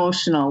more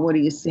emotional. What are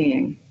you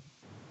seeing?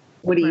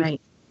 What are you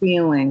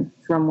feeling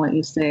from what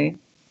you say?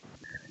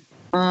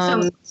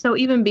 So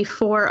even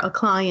before a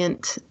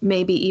client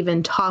maybe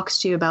even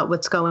talks to you about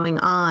what's going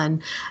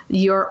on,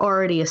 you're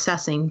already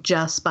assessing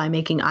just by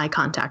making eye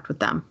contact with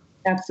them.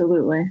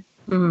 Absolutely.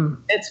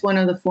 It's one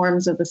of the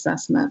forms of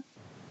assessment.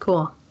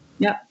 Cool.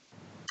 Yep.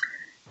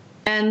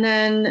 And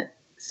then,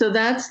 so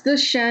that's the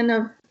shen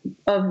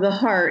of the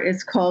heart.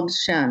 It's called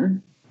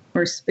shen,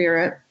 or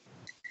spirit.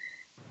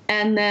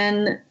 And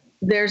then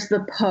there's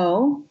the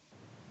po,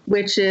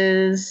 which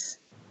is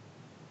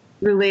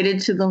related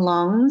to the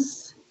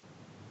lungs.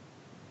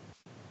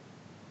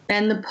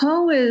 And the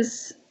po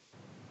is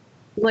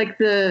like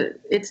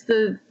it's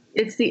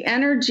the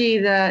energy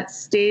that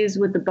stays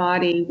with the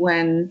body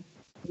when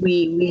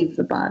we leave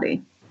the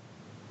body.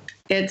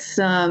 It's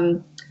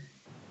the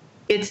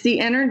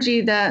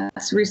energy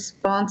that's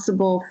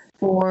responsible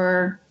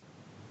for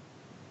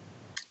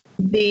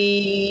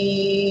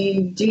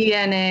the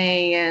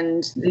DNA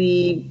and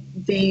the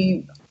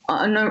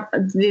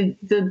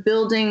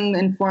building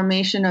and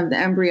formation of the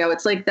embryo.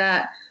 It's like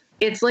that.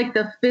 It's like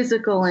the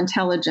physical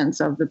intelligence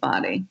of the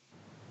body,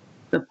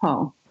 the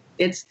po.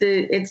 It's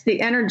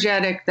the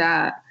energetic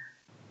that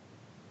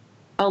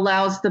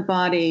allows the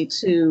body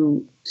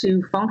to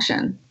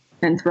function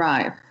and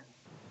thrive.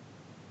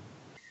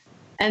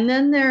 And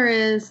then there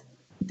is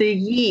the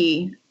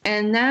yi,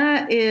 and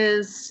that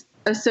is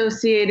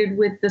associated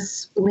with the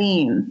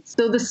spleen.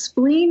 So the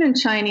spleen in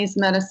Chinese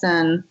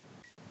medicine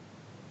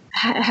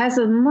has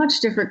a much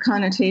different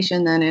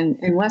connotation than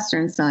in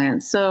Western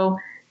science. So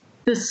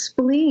the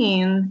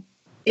spleen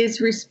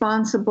is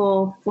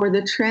responsible for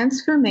the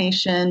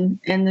transformation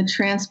and the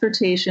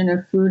transportation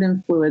of food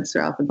and fluids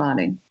throughout the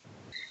body.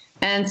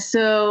 And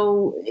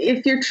so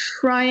if you're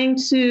trying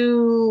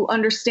to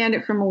understand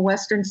it from a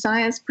Western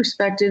science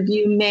perspective,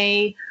 you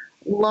may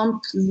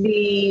lump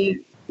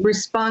the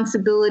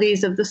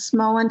responsibilities of the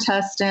small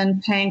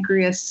intestine,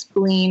 pancreas,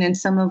 spleen, and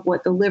some of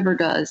what the liver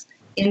does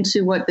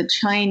into what the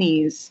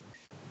Chinese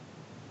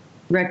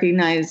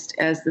recognized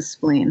as the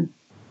spleen.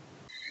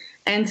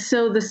 And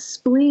so the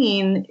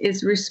spleen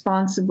is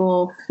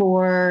responsible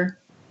for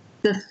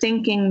the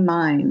thinking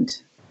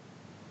mind.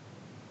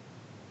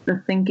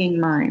 The thinking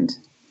mind.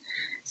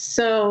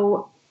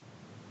 So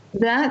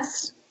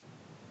that's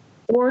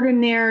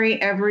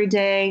ordinary,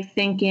 everyday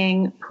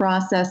thinking,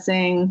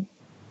 processing,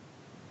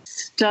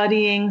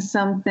 studying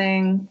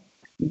something,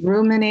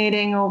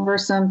 ruminating over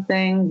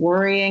something,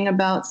 worrying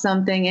about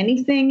something.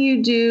 Anything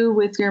you do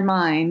with your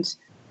mind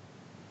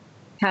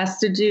has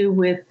to do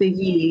with the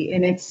yi,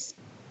 and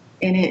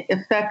it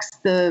affects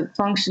the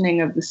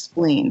functioning of the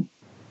spleen.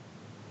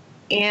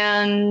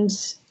 And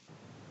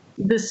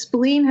the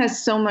spleen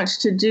has so much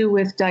to do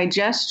with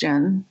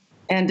digestion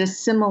and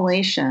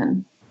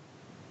assimilation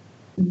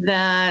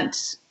that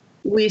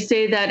we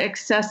say that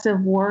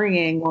excessive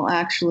worrying will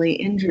actually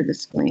injure the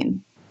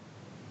spleen.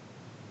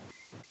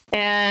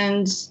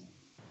 And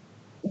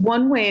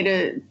one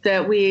way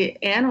that we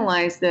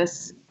analyze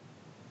this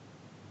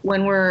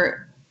when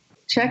we're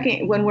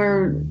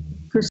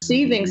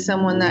perceiving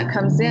someone that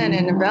comes in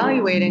and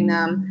evaluating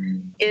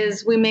them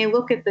is we may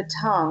look at the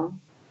tongue.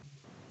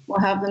 We'll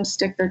have them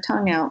stick their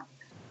tongue out.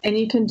 And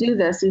you can do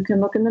this. You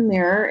can look in the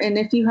mirror, and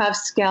if you have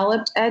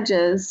scalloped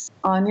edges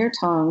on your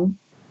tongue,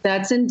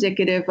 that's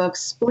indicative of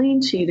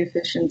spleen qi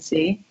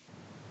deficiency.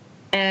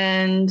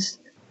 And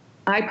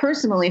I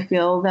personally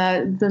feel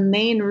that the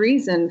main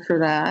reason for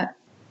that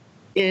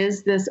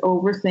is this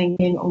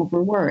overthinking,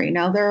 overworry.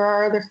 Now, there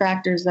are other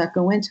factors that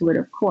go into it,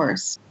 of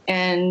course.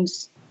 And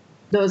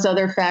those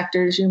other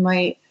factors, you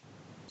might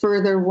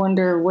further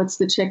wonder, what's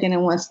the chicken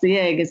and what's the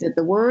egg? Is it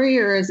the worry,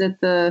 or is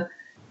it the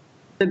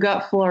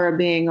gut flora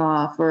being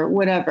off, or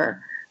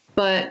whatever?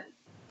 But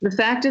the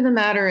fact of the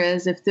matter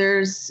is, if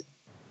there's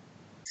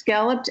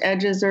scalloped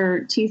edges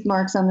or teeth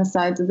marks on the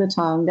sides of the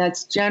tongue,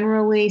 that's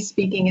generally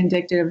speaking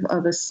indicative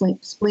of a spleen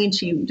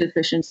qi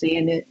deficiency,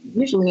 and it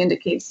usually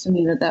indicates to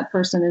me that that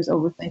person is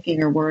overthinking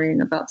or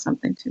worrying about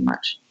something too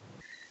much.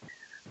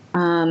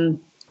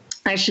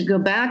 I should go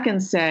back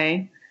and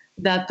say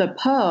that the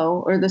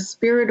po, or the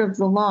spirit of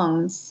the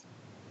lungs,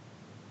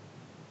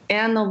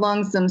 and the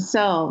lungs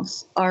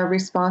themselves are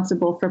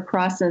responsible for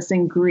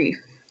processing grief.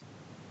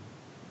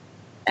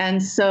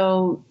 And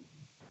so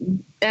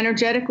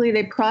energetically,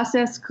 they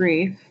process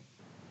grief,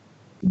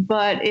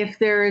 but if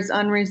there is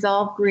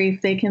unresolved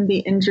grief, they can be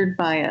injured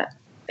by it,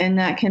 and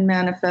that can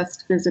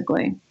manifest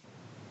physically.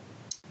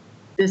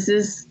 This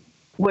is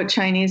what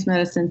Chinese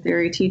medicine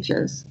theory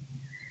teaches.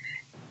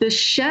 The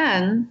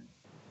Shen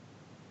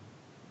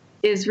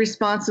is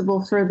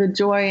responsible for the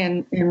joy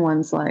in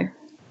one's life.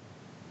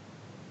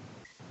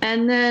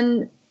 And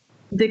then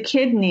the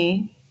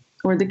kidney,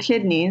 or the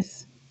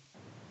kidneys,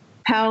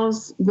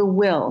 house the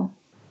will.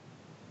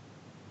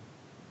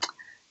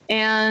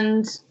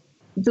 And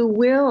the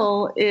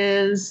will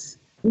is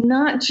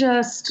not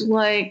just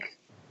like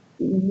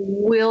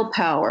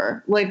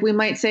willpower. Like we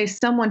might say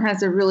someone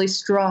has a really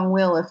strong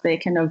will if they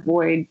can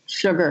avoid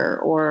sugar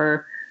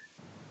or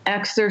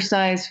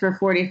exercise for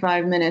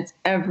 45 minutes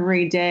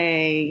every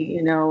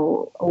day,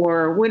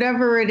 or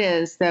whatever it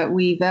is that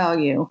we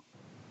value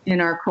in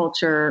our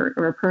culture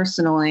or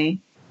personally.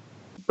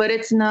 But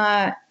it's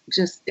not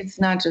just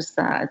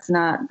that. It's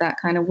not that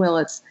kind of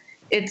will.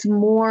 It's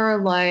more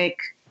like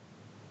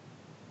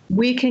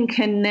we can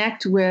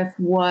connect with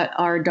what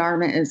our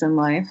dharma is in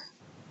life,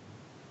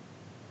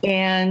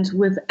 and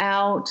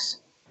without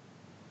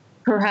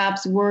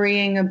perhaps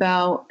worrying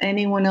about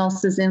anyone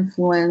else's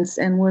influence,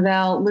 and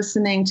without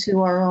listening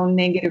to our own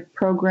negative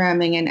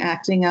programming and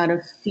acting out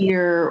of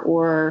fear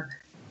or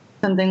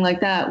something like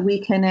that, we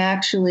can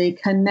actually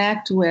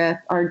connect with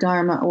our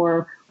dharma,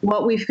 or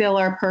what we feel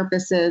our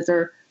purpose is,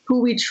 or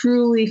who we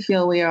truly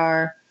feel we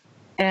are,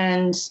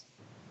 and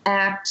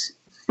act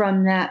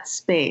from that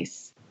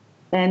space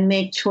and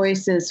make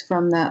choices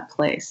from that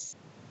place.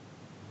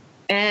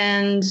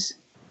 And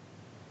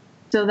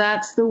so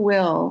that's the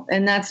will,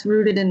 and that's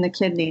rooted in the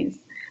kidneys.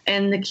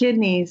 And the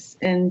kidneys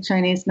in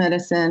Chinese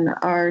medicine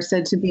are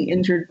said to be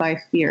injured by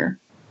fear.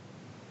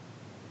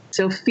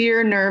 So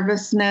fear,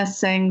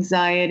 nervousness,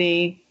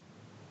 anxiety,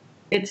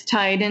 it's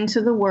tied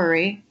into the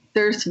worry.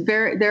 There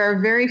are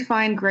very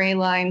fine gray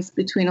lines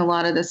between a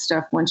lot of this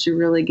stuff once you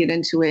really get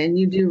into it, and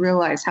you do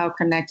realize how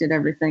connected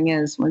everything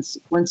is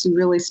once you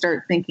really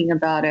start thinking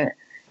about it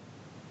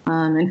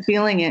and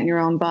feeling it in your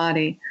own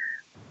body.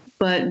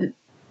 But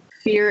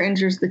fear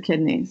injures the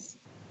kidneys.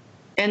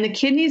 And the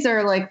kidneys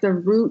are like the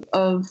root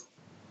of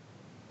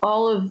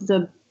all of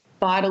the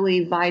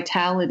bodily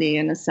vitality,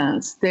 in a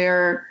sense.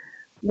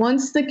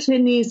 Once the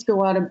kidneys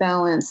go out of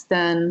balance,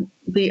 then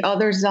the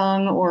other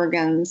zang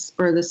organs,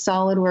 or the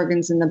solid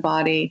organs in the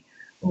body,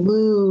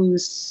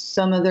 lose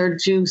some of their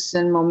juice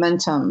and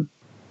momentum.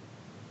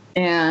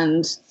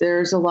 And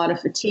there's a lot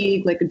of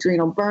fatigue, like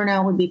adrenal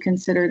burnout would be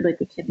considered like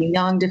a kidney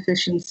yang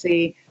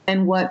deficiency.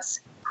 And what's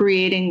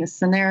creating the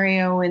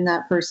scenario in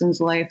that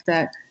person's life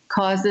that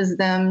causes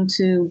them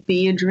to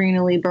be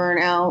adrenally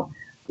burnt out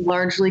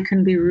largely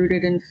can be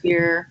rooted in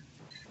fear.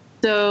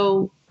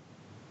 So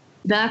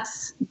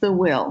that's the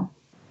will,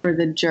 or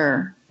the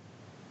zhi.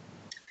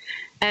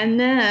 And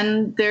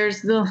then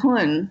there's the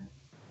hun.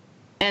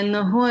 And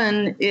the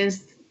hun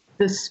is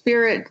the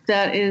spirit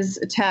that is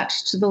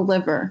attached to the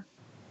liver.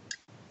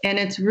 And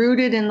it's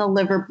rooted in the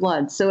liver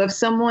blood. So if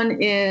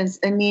someone is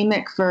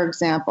anemic, for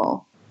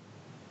example,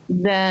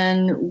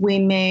 then we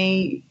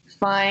may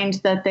find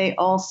that they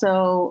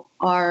also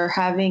are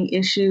having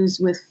issues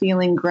with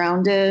feeling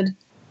grounded,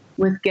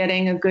 with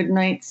getting a good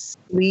night's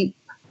sleep,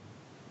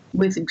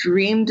 with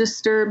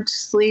dream-disturbed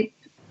sleep.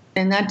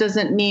 And that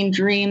doesn't mean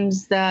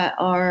dreams that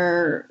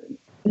are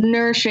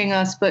nourishing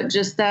us, but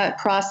just that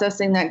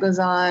processing that goes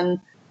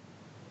on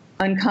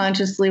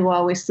unconsciously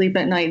while we sleep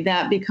at night,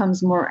 that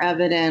becomes more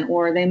evident.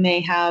 Or they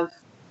may have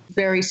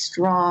very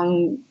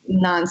strong,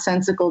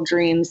 nonsensical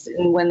dreams,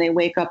 and when they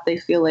wake up, they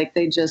feel like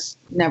they just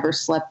never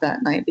slept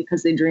that night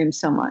because they dreamed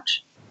so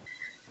much.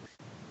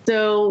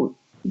 So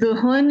the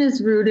hun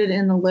is rooted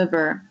in the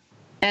liver.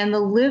 And the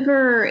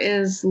liver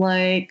is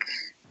like,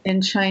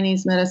 in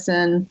Chinese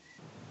medicine,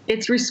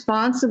 it's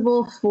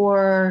responsible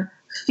for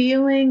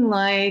feeling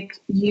like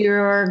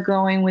you're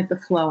going with the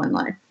flow in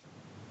life.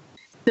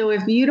 So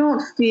if you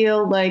don't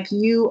feel like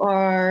you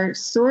are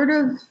sort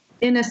of,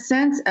 in a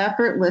sense,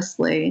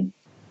 effortlessly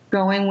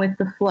going with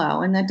the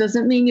flow, and that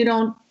doesn't mean you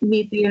don't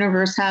meet the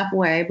universe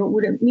halfway, but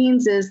what it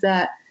means is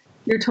that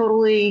you're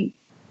totally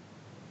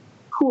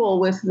cool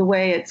with the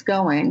way it's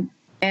going,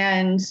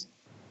 and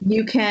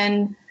you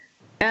can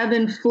ebb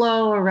and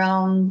flow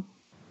around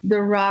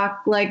the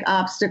rock-like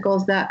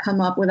obstacles that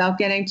come up without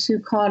getting too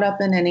caught up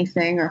in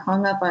anything or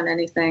hung up on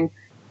anything.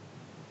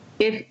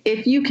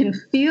 If you can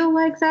feel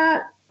like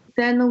that,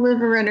 then the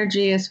liver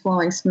energy is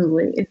flowing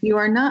smoothly. If you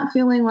are not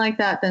feeling like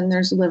that, then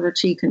there's liver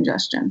qi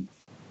congestion.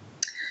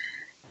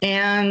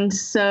 And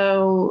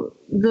so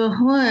the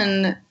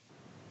hun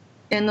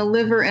and the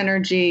liver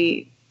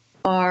energy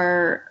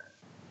are,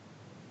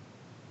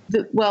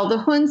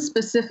 the hun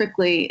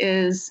specifically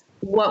is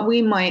what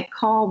we might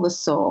call the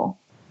soul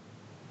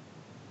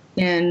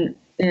in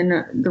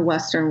the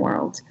Western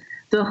world.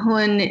 The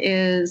hun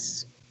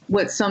is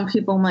what some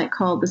people might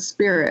call the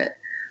spirit.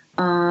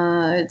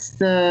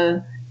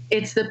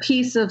 It's the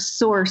piece of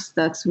source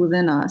that's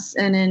within us.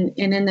 And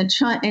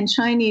in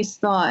Chinese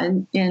thought,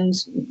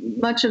 and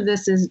much of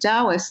this is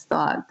Taoist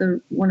thought,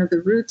 one of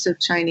the roots of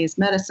Chinese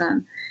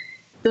medicine,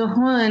 the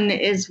hun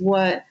is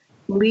what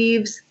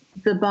leaves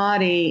the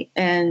body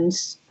and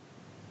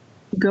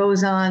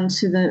goes on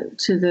to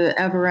the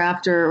ever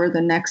after or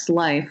the next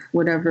life,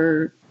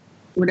 whatever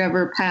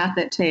path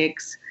it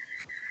takes.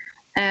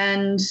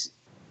 And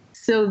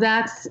so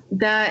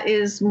that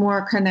is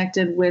more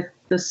connected with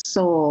the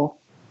soul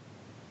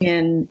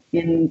in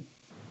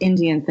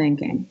Indian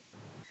thinking.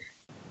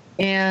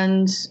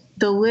 And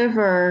the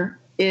liver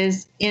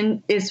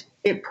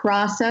it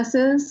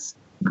processes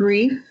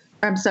grief.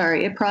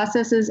 It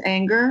processes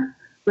anger,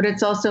 but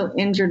it's also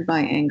injured by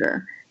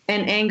anger.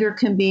 And anger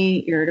can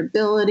be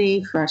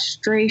irritability,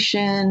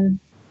 frustration,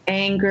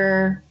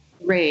 anger,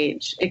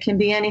 rage. It can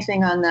be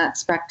anything on that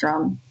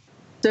spectrum.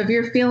 So if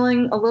you're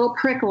feeling a little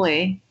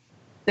prickly,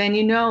 then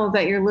you know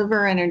that your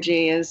liver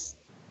energy is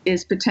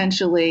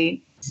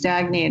potentially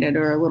stagnated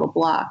or a little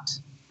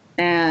blocked.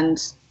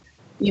 And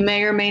you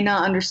may or may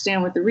not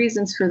understand what the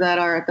reasons for that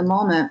are at the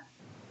moment.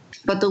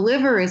 But the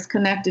liver is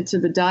connected to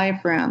the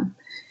diaphragm.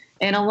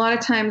 And a lot of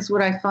times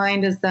what I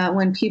find is that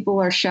when people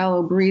are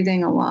shallow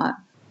breathing a lot,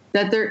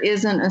 that there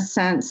isn't a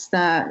sense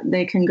that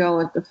they can go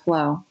with the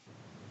flow.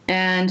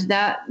 And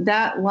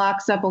that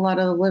locks up a lot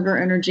of the liver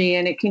energy,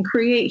 and it can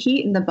create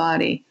heat in the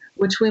body,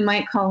 which we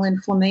might call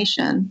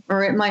inflammation,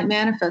 or it might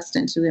manifest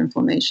into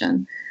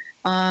inflammation.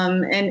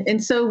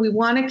 And so we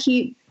want to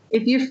keep,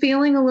 if you're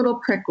feeling a little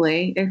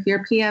prickly, if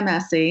you're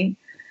PMSy,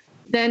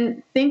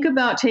 then think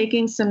about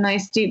taking some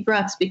nice deep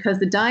breaths, because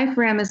the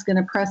diaphragm is going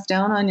to press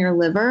down on your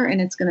liver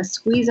and it's going to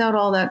squeeze out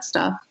all that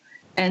stuff.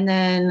 And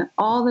then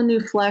all the new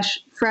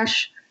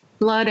fresh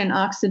blood and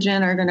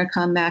oxygen are going to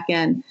come back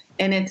in,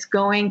 and it's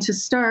going to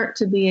start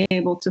to be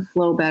able to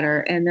flow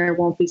better, and there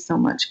won't be so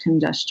much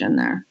congestion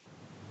there.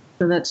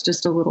 So that's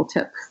just a little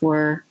tip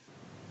for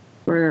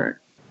the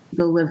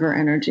liver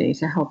energy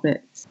to help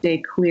it stay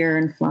clear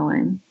and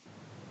flowing.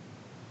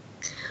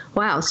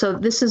 Wow. So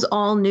this is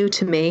all new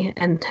to me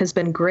and has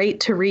been great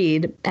to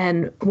read.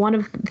 And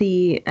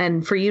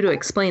and for you to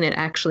explain it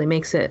actually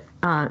makes it,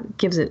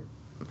 gives it,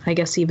 I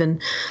guess,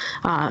 even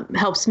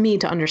helps me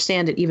to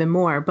understand it even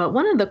more. But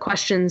one of the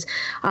questions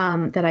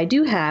that I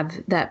do have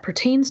that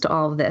pertains to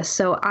all of this.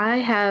 So I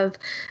have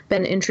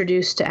been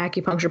introduced to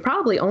acupuncture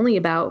probably only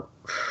about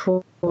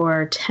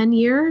for 10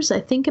 years.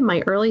 I think in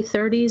my early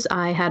 30s,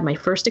 I had my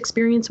first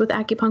experience with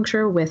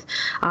acupuncture with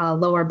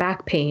lower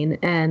back pain,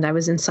 and I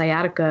was in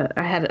sciatica.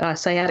 I had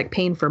sciatic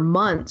pain for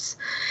months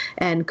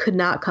and could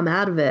not come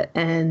out of it.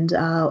 And,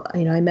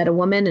 I met a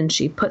woman, and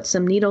she put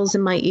some needles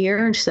in my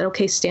ear, and she said,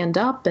 "Okay, stand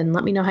up and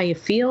let me know how you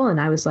feel." And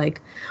I was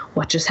like,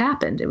 what just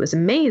happened? It was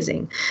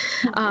amazing.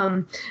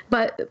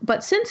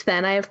 But since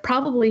then, I have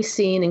probably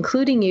seen,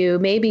 including you,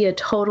 maybe a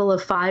total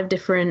of 5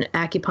 different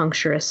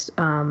acupuncturists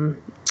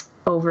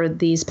over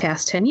these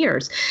past 10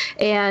 years.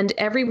 And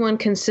everyone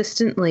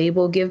consistently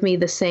will give me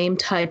the same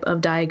type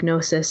of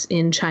diagnosis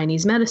in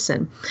Chinese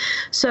medicine.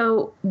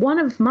 So one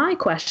of my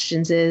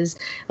questions is,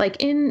 like,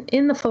 in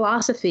the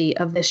philosophy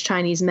of this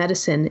Chinese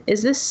medicine,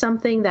 is this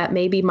something that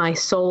maybe my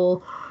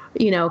soul,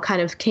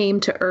 kind of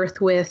came to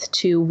earth with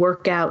to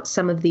work out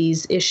some of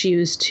these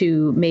issues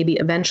to maybe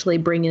eventually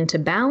bring into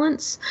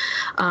balance?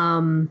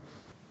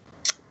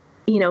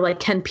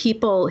 Can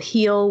people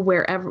heal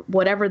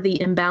whatever the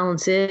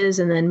imbalance is,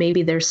 and then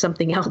maybe there's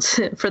something else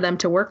for them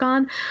to work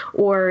on?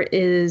 Or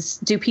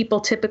do people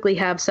typically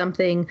have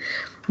something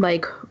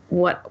like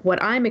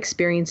what I'm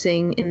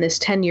experiencing in this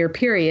 10-year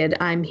period?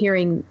 I'm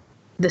hearing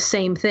the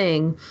same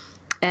thing,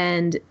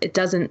 and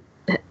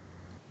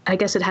I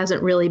guess it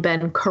hasn't really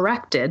been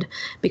corrected,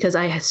 because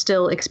I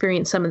still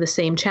experience some of the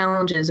same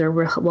challenges, or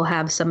will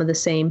have some of the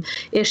same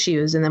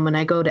issues. And then when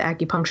I go to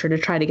acupuncture to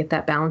try to get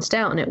that balanced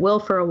out, and it will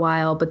for a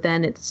while, but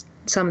then it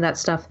some of that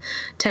stuff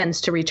tends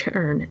to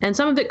return. And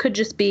some of it could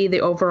just be the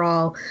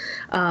overall,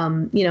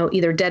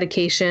 either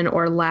dedication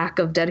or lack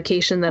of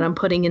dedication that I'm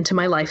putting into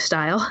my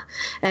lifestyle,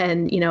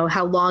 and,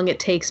 how long it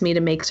takes me to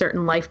make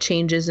certain life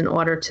changes in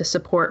order to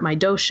support my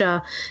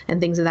dosha and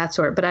things of that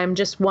sort. But I'm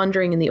just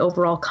wondering, in the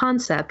overall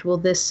concept, will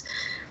this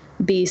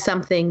be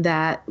something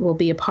that will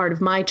be a part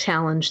of my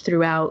challenge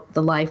throughout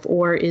the life,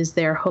 or is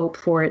there hope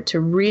for it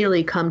to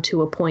really come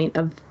to a point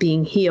of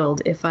being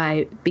healed if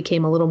I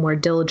became a little more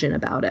diligent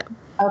about it?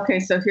 Okay,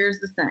 so here's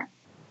the thing.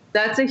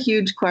 That's a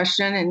huge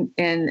question,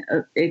 and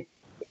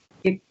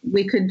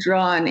we could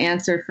draw an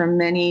answer from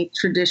many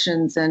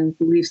traditions and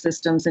belief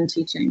systems and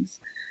teachings.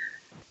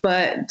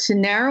 But to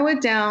narrow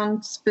it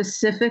down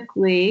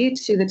specifically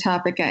to the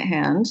topic at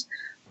hand,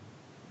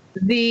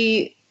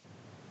 the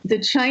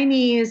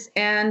Chinese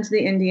and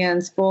the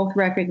Indians both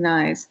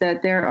recognize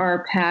that there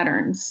are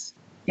patterns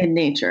in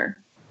nature.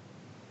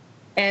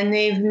 And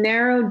they've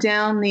narrowed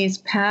down these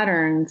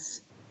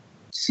patterns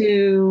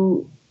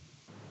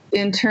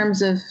in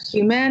terms of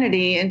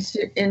humanity,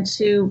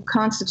 into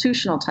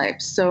constitutional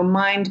types, so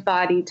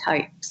mind-body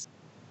types.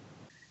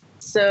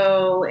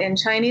 So in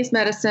Chinese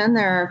medicine,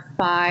 there are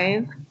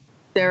 5.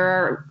 There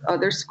are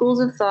other schools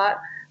of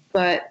thought,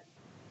 but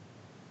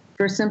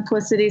for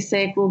simplicity's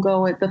sake, we'll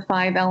go with the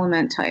 5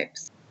 element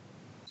types.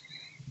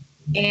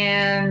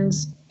 And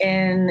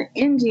in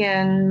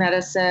Indian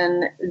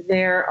medicine,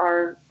 there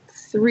are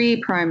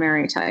 3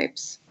 primary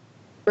types.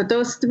 But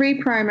those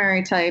 3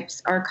 primary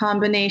types are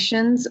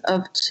combinations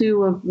of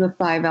 2 of the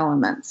 5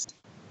 elements.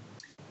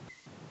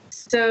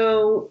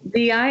 So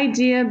the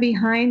idea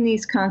behind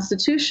these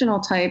constitutional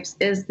types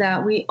is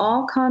that we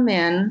all come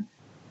in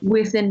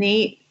with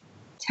innate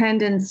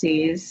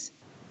tendencies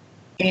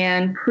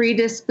and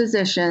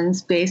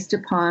predispositions based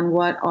upon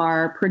what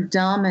our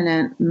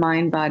predominant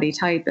mind-body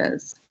type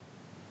is.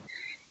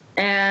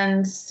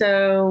 And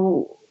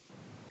so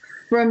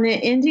from the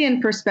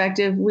Indian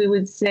perspective, we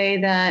would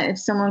say that if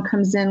someone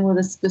comes in with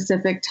a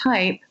specific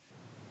type,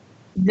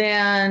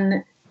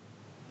 then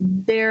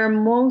they're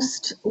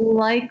most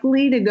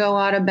likely to go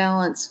out of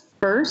balance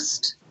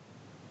first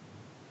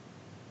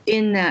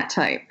in that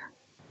type.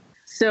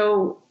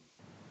 So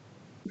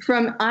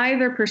from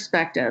either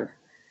perspective,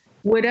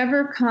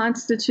 whatever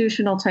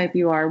constitutional type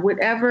you are,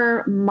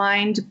 whatever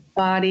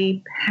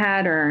mind-body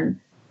pattern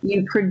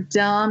you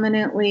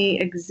predominantly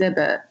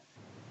exhibit,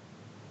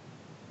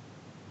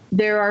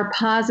 there are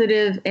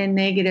positive and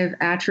negative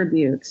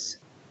attributes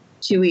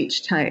to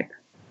each type.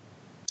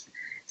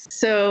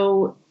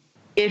 So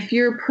if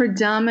you're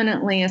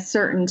predominantly a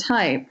certain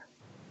type,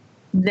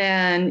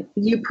 then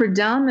you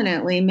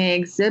predominantly may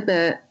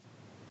exhibit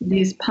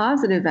these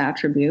positive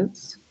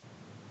attributes.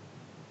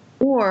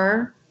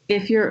 Or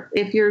if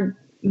your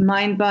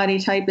mind-body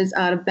type is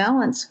out of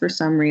balance for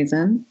some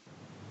reason,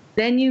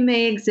 then you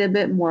may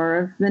exhibit more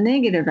of the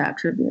negative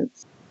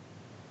attributes,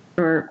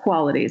 or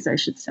qualities, I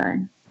should say.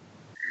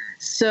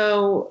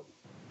 So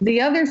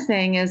the other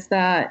thing is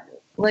that,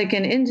 like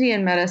in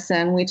Indian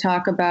medicine, we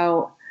talk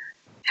about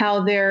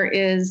how there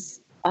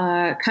is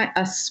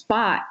a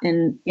spot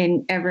in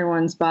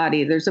everyone's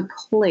body. There's a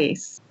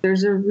place,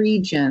 there's a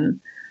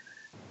region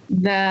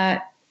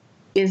that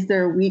is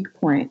their weak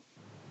point.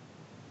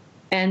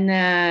 And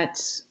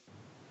that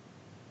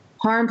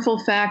harmful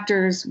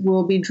factors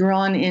will be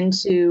drawn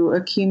into,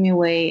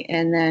 accumulate,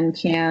 and then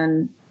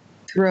can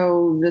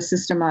throw the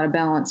system out of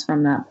balance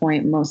from that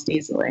point most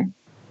easily.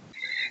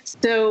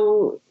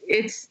 So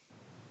it's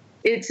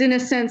in a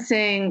sense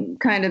saying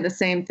kind of the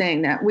same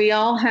thing, that we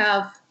all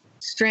have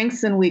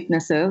strengths and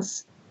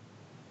weaknesses,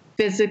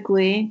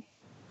 physically,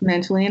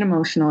 mentally, and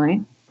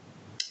emotionally.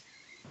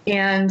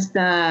 And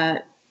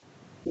that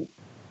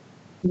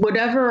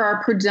whatever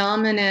our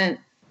predominant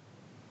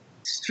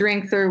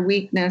strength or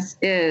weakness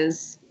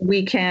is,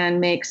 we can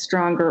make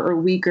stronger or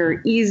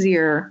weaker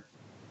easier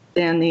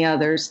than the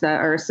others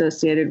that are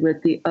associated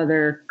with the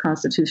other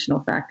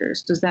constitutional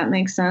factors. Does that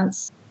make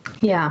sense?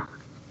 Yeah.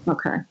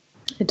 Okay.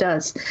 It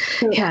does.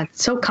 Yeah,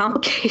 it's so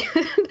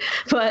complicated,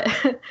 but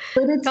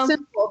it's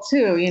simple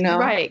too,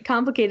 Right,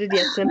 complicated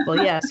yet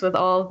simple. Yes, with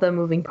all the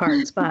moving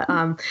parts. But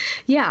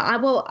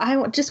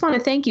I just want to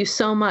thank you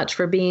so much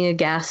for being a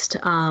guest,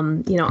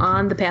 on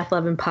the Path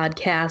 11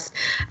 podcast.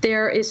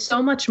 There is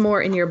so much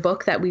more in your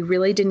book that we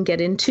really didn't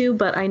get into,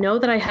 but I know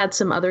that I had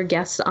some other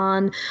guests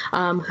on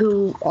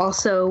who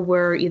also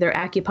were either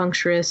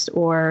acupuncturists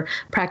or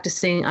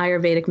practicing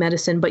Ayurvedic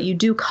medicine, but you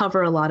do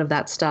cover a lot of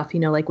that stuff,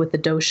 like with the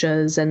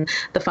doshas and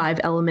the 5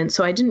 elements.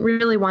 So I didn't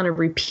really want to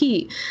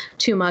repeat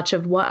too much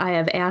of what I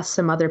have asked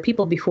some other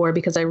people before,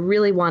 because I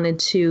really wanted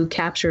to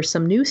capture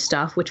some new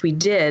stuff, which we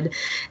did,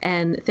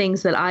 and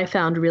things that I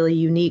found really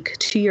unique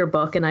to your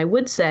book. And I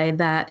would say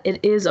that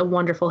it is a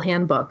wonderful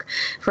handbook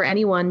for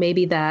anyone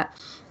maybe that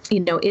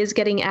is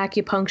getting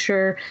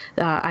acupuncture,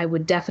 I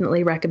would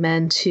definitely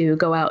recommend to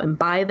go out and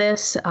buy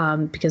this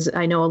because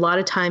I know a lot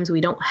of times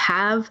we don't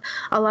have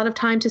a lot of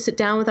time to sit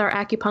down with our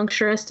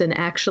acupuncturist and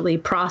actually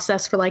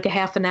process for like a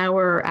half an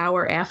hour or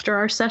hour after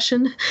our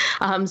session.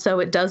 So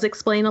it does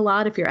explain a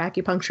lot if your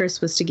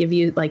acupuncturist was to give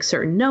you like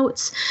certain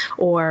notes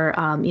or,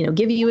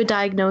 give you a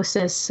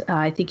diagnosis.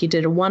 I think you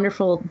did a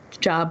wonderful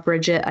job,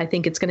 Bridget. I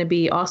think it's going to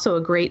be also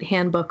a great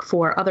handbook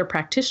for other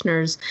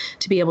practitioners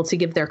to be able to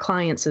give their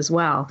clients as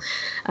well.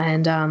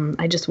 And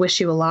I just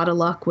wish you a lot of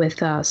luck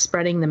with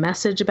spreading the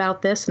message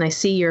about this. And I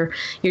see you're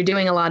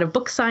doing a lot of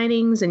book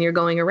signings and you're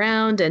going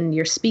around and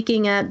you're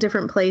speaking at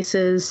different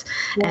places.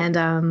 Yeah. And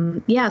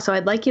so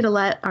I'd like you to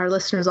let our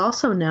listeners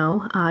also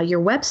know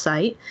your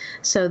website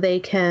so they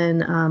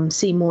can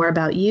see more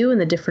about you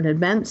and the different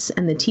events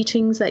and the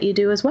teachings that you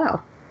do as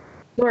well.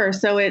 Sure.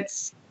 So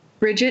it's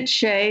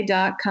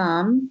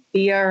BridgetShea.com,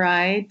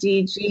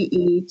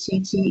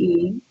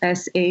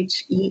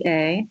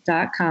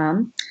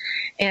 BridgetShea.com.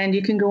 And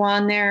you can go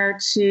on there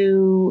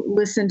to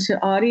listen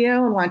to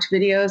audio and watch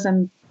videos.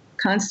 I'm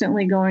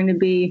constantly going to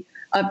be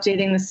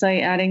updating the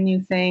site, adding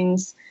new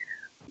things.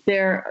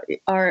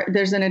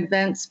 There's an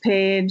events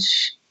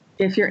page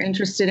if you're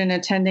interested in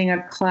attending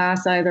a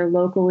class either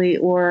locally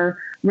or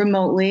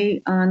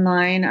remotely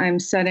online. I'm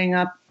setting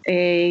up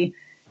a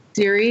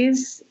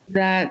series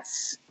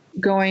that's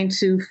going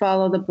to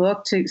follow the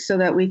book so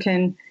that we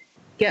can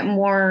get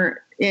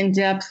more in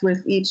depth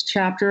with each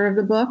chapter of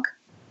the book.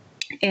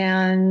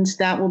 And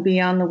that will be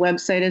on the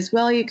website as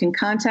well. You can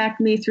contact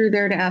me through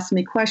there to ask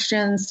me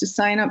questions, to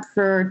sign up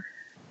for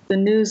the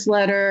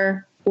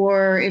newsletter,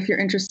 or if you're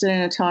interested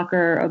in a talk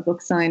or a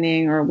book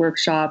signing or a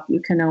workshop,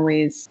 you can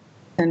always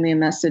send me a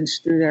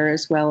message through there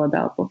as well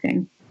about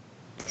booking.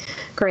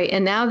 Great.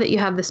 And now that you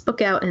have this book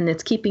out and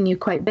it's keeping you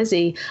quite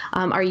busy,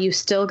 are you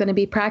still going to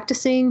be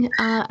practicing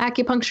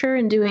acupuncture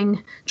and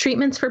doing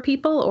treatments for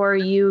people, or are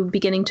you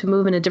beginning to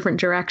move in a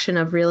different direction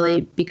of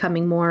really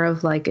becoming more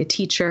of like a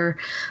teacher,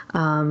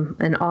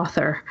 an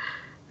author?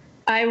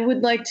 I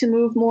would like to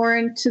move more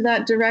into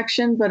that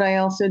direction, but I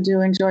also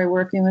do enjoy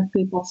working with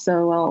people.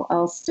 So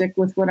I'll stick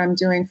with what I'm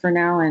doing for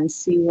now and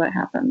see what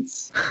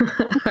happens.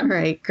 All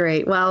right,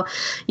 great. Well,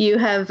 you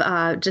have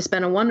just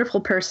been a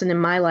wonderful person in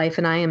my life,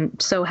 and I am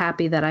so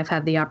happy that I've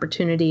had the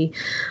opportunity,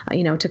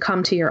 to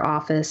come to your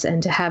office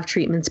and to have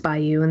treatments by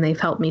you, and they've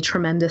helped me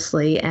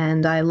tremendously.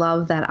 And I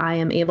love that I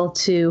am able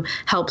to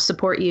help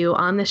support you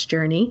on this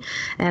journey,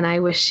 and I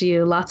wish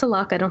you lots of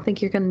luck. I don't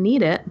think you're going to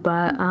need it,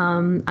 but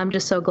I'm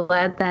just so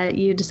glad that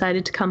you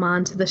decided to come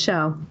on to the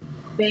show.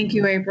 Thank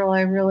you, April.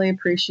 I really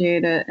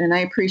appreciate it. And I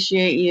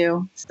appreciate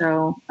you.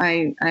 So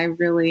I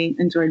really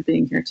enjoyed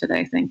being here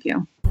today. Thank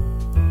you.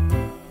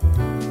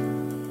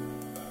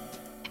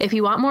 If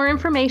you want more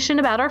information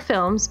about our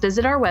films,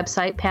 visit our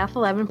website,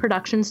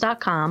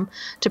 path11productions.com,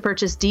 to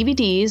purchase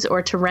DVDs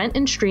or to rent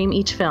and stream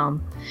each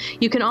film.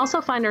 You can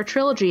also find our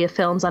trilogy of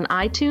films on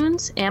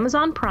iTunes,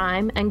 Amazon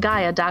Prime, and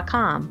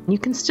Gaia.com. You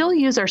can still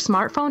use our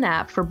smartphone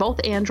app for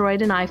both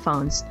Android and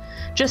iPhones.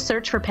 Just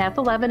search for Path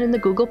 11 in the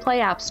Google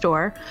Play App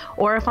Store,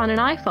 or if on an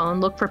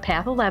iPhone, look for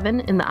Path 11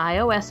 in the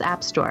iOS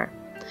App Store.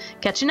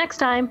 Catch you next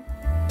time.